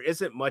 And there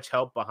isn't much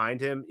help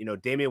behind him.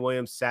 Damian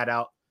Williams sat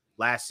out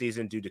last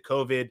season due to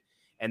COVID.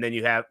 And then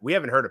we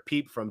haven't heard a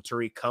peep from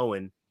Tariq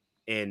Cohen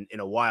in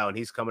a while, and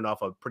he's coming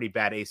off a pretty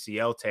bad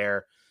ACL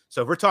tear.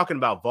 So if we're talking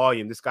about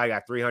volume, this guy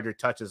got 300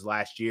 touches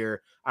last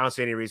year. I don't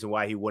see any reason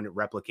why he wouldn't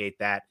replicate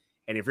that.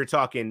 And if you're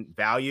talking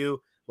value,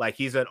 like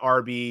he's a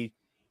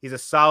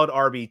solid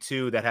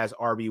RB2 that has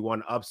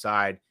RB1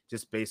 upside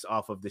just based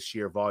off of the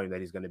sheer volume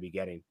that he's going to be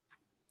getting.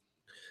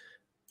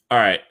 All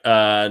right.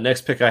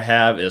 Next pick I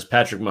have is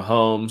Patrick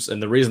Mahomes.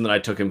 And the reason that I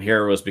took him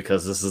here was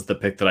because this is the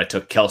pick that I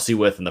took Kelsey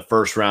with in the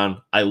first round.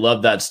 I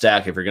love that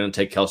stack. If you're going to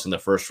take Kelsey in the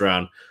first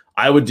round,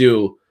 I would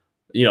do,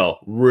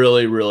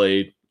 really,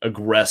 really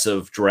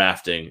aggressive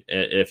drafting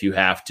if you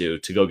have to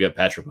go get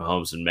Patrick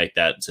Mahomes and make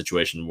that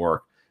situation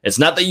work. It's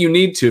not that you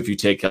need to if you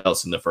take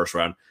Kelsey in the first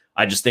round.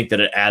 I just think that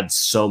it adds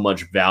so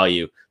much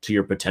value to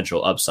your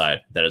potential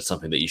upside that it's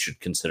something that you should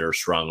consider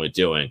strongly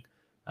doing.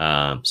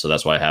 So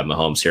that's why I have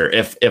Mahomes here.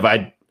 If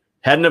I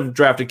hadn't have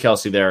drafted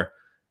Kelsey there,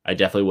 I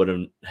definitely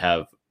wouldn't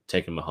have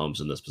taken Mahomes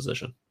in this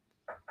position.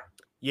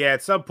 Yeah,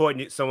 at some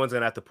point, someone's going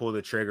to have to pull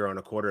the trigger on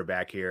a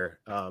quarterback here.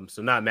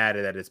 So not mad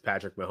at that it's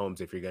Patrick Mahomes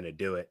if you're going to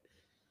do it.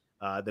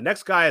 The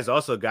next guy has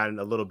also gotten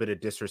a little bit of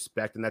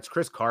disrespect, and that's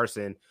Chris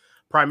Carson,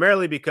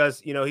 primarily because,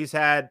 he's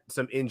had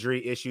some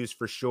injury issues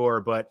for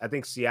sure, but I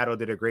think Seattle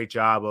did a great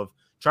job of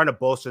trying to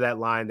bolster that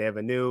line. They have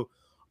a new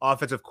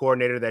offensive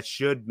coordinator that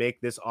should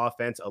make this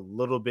offense a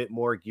little bit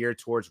more geared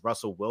towards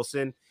Russell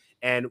Wilson.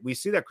 And we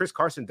see that Chris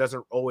Carson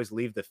doesn't always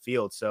leave the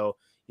field. So,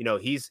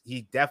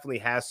 he definitely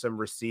has some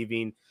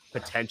receiving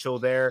potential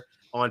there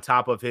on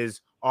top of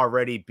his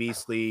already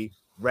beastly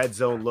red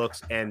zone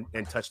looks and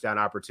touchdown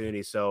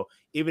opportunities. So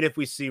even if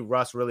we see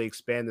Russ really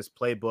expand this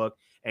playbook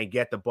and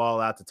get the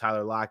ball out to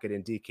Tyler Lockett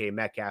and DK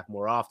Metcalf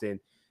more often,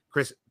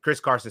 Chris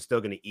Carson's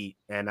still going to eat.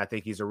 And I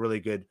think he's a really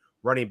good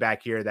running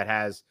back here that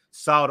has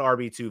solid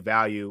RB2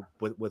 value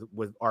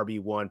with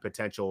RB1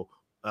 potential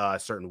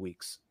certain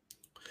weeks.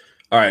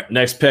 All right,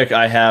 next pick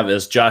I have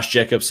is Josh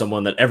Jacobs,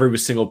 someone that every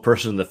single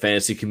person in the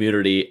fantasy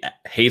community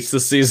hates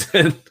this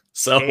season.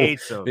 So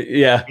hates him.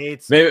 Yeah,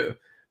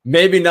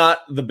 maybe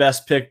not the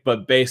best pick,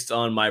 but based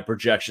on my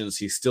projections,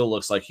 he still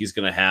looks like he's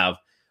going to have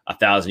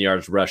 1,000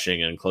 yards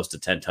rushing and close to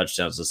 10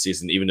 touchdowns this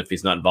season, even if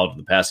he's not involved in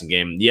the passing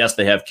game. Yes,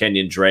 they have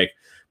Kenyon Drake,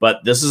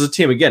 but this is a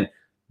team, again,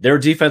 their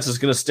defense is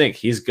going to stink.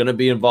 He's going to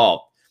be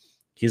involved.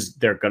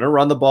 They're going to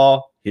run the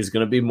ball. He's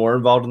going to be more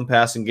involved in the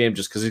passing game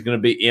just because he's going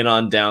to be in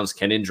on downs.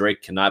 Kenyon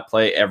Drake cannot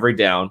play every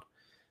down.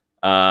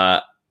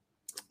 All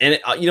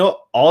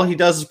he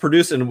does is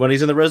produce, and when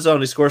he's in the red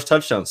zone, he scores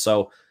touchdowns.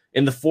 So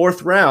in the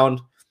 4th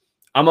round,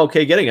 I'm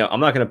okay getting him. I'm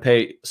not going to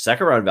pay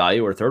 2nd round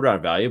value or 3rd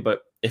round value,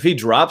 but if he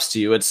drops to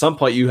you, at some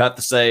point you have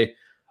to say,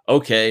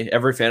 okay,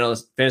 every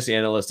fantasy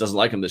analyst doesn't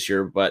like him this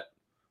year, but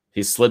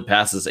he slid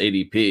past his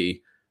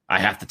ADP. I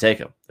have to take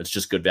him. It's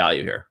just good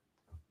value here.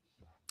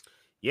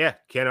 Yeah,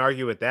 can't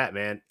argue with that,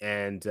 man.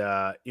 And,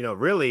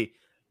 really,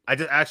 I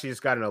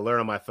just got an alert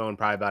on my phone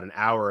probably about an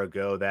hour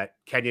ago that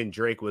Kenyon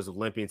Drake was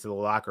limping to the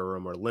locker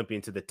room or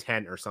limping to the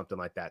tent or something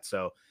like that.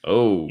 So,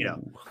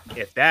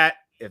 if that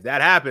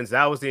happens,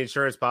 that was the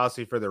insurance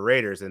policy for the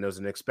Raiders, and it was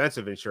an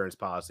expensive insurance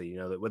policy.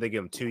 Would they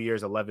give him 2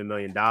 years, $11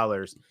 million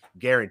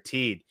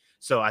guaranteed?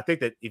 So I think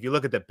that if you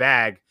look at the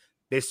bag,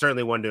 they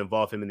certainly wanted to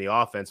involve him in the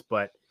offense.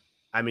 But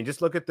I mean,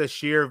 just look at the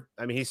sheer.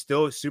 I mean, he's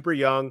still super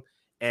young,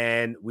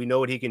 and we know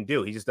what he can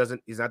do. He just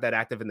doesn't. He's not that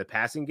active in the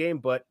passing game,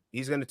 but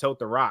he's going to tote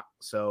the rock.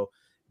 So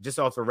just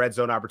off the red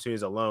zone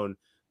opportunities alone,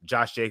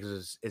 Josh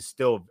Jacobs is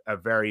still a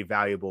very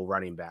valuable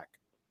running back.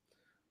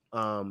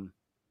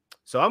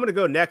 So I'm going to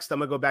go next. I'm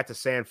going to go back to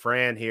San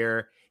Fran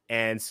here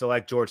and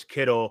select George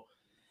Kittle.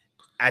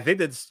 I think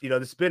that's, this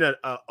has been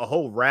a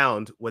whole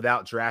round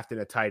without drafting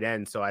a tight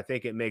end. So I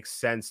think it makes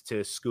sense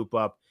to scoop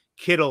up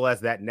Kittle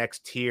as that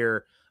next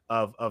tier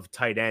of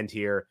tight end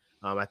here.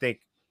 I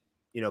think,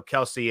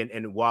 Kelsey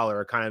and Waller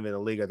are kind of in a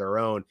league of their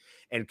own.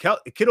 And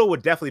Kittle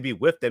would definitely be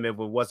with them if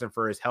it wasn't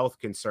for his health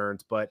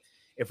concerns. But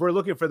if we're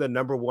looking for the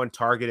number 1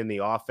 target in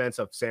the offense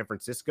of San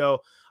Francisco,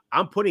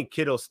 I'm putting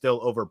Kittle still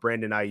over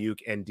Brandon Ayuk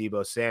and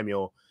Deebo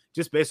Samuel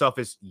just based off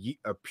his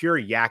pure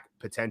yak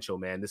potential,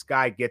 man. This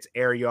guy gets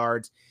air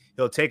yards.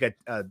 He'll take a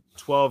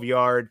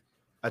 12-yard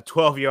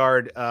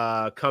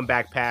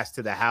comeback pass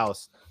to the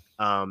house.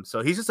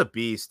 So he's just a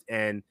beast.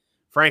 And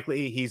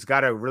frankly, he's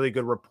got a really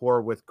good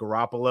rapport with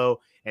Garoppolo.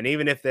 And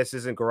even if this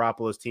isn't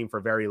Garoppolo's team for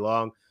very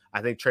long,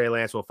 I think Trey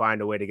Lance will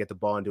find a way to get the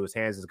ball into his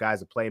hands. This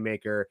guy's a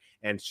playmaker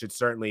and should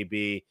certainly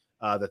be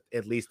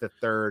at least the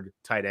 3rd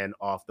tight end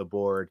off the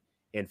board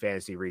in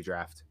fantasy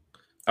redraft.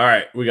 All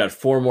right, we got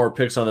 4 more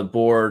picks on the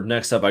board.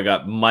 Next up, I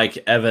got Mike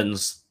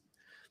Evans.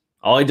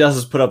 All he does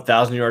is put up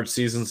 1,000-yard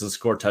seasons and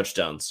score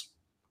touchdowns.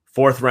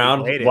 4th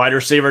round, wide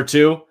receiver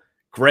 2.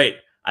 Great.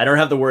 I don't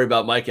have to worry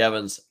about Mike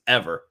Evans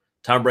ever.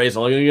 Tom Brady's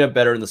only going to get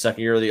better in the 2nd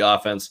year of the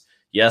offense.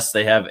 Yes,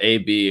 they have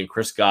AB and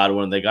Chris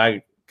Godwin. They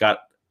got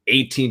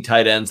 18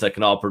 tight ends that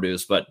can all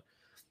produce, but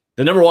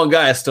the number 1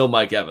 guy is still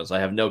Mike Evans. I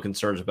have no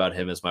concerns about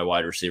him as my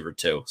wide receiver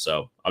 2,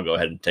 so I'll go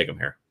ahead and take him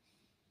here.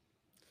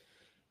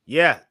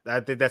 Yeah,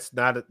 I think that's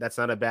not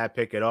a bad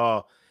pick at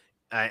all.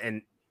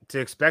 And to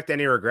expect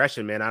any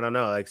regression, man, I don't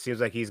know. Seems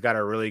like he's got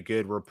a really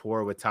good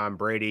rapport with Tom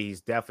Brady.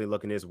 He's definitely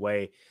looking his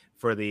way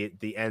for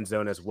the end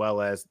zone as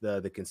well as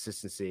the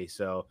consistency.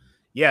 So,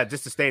 yeah,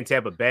 just to stay in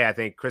Tampa Bay, I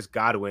think Chris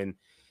Godwin,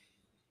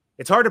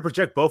 it's hard to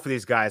project both of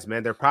these guys,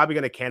 man. They're probably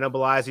going to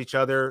cannibalize each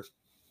other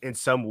in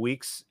some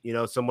weeks.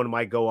 Someone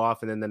might go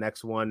off and then the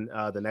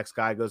next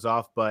guy goes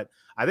off. But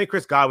I think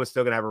Chris Godwin's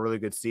still going to have a really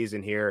good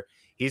season here.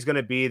 He's going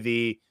to be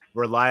the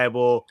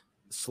reliable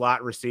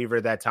slot receiver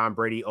that Tom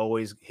Brady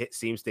always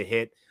seems to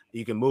hit.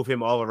 You can move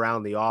him all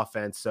around the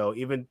offense. So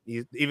even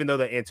though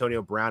the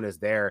Antonio Brown is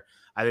there,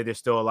 I think there's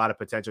still a lot of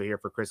potential here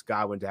for Chris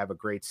Godwin to have a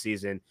great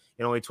season.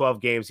 In only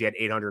 12 games, he had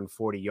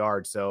 840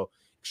 yards. So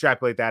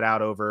extrapolate that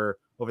out over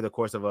the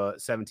course of a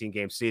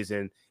 17-game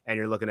season, and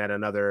you're looking at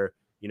another,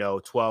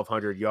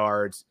 1,200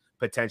 yards,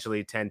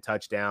 potentially 10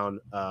 touchdown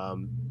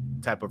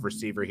type of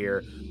receiver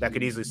here that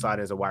could easily slide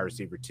in as a wide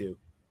receiver too.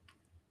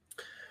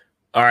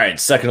 All right,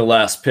 second to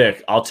last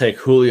pick. I'll take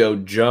Julio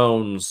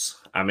Jones.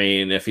 I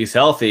mean, if he's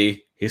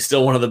healthy, he's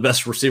still one of the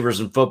best receivers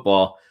in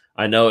football.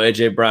 I know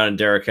A.J. Brown and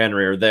Derrick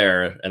Henry are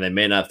there, and they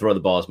may not throw the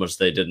ball as much as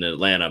they did in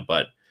Atlanta,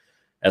 but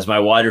as my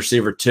wide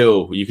receiver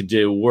too, you could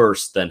do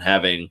worse than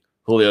having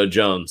Julio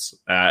Jones.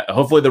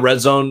 Hopefully the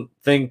red zone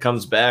thing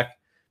comes back.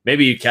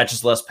 Maybe he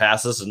catches less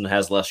passes and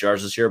has less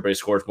yards this year, but he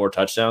scores more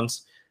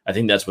touchdowns. I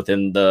think that's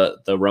within the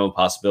realm of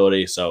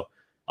possibility, so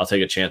I'll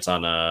take a chance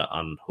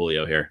on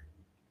Julio here.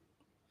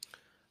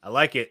 I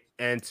like it.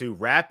 And to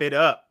wrap it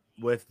up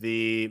with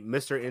the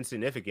Mr.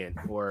 Insignificant,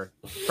 or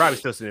probably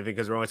still significant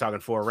because we're only talking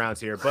 4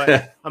 rounds here,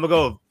 but I'm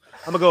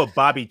gonna go with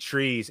Bobby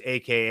Trees,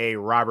 aka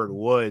Robert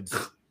Woods.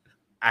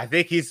 I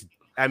think he's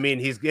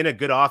in a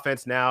good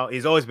offense now.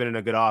 He's always been in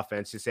a good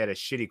offense. Just had a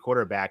shitty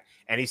quarterback,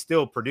 and he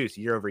still produced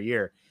year over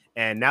year.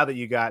 And now that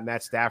you got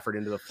Matt Stafford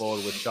into the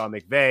fold with Sean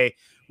McVay,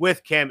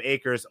 with Cam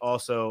Akers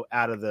also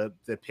out of the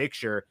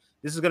picture,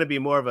 this is going to be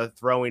more of a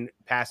throwing,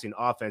 passing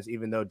offense,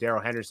 even though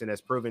Darrell Henderson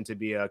has proven to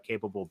be a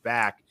capable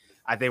back.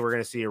 I think we're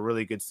going to see a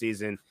really good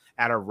season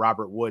out of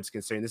Robert Woods,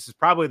 considering this is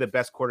probably the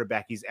best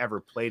quarterback he's ever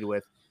played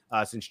with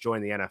since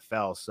joining the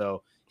NFL.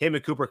 So him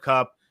and Cooper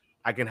Kupp,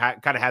 I can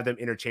kind of have them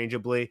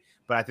interchangeably,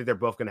 but I think they're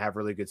both going to have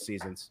really good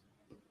seasons.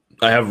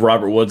 I have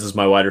Robert Woods as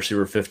my wide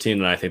receiver 15,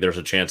 and I think there's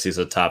a chance he's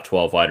a top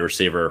 12 wide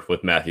receiver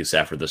with Matthew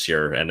Stafford this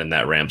year and in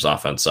that Rams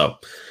offense. So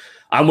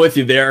I'm with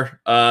you there.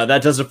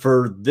 That does it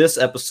for this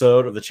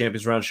episode of the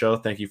Champions Round Show.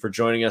 Thank you for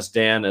joining us,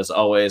 Dan. As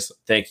always,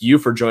 thank you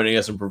for joining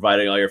us and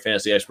providing all your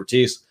fantasy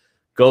expertise.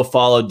 Go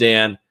follow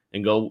Dan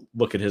and go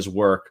look at his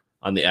work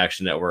on the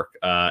Action Network.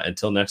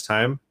 Until next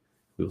time,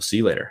 we will see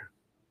you later.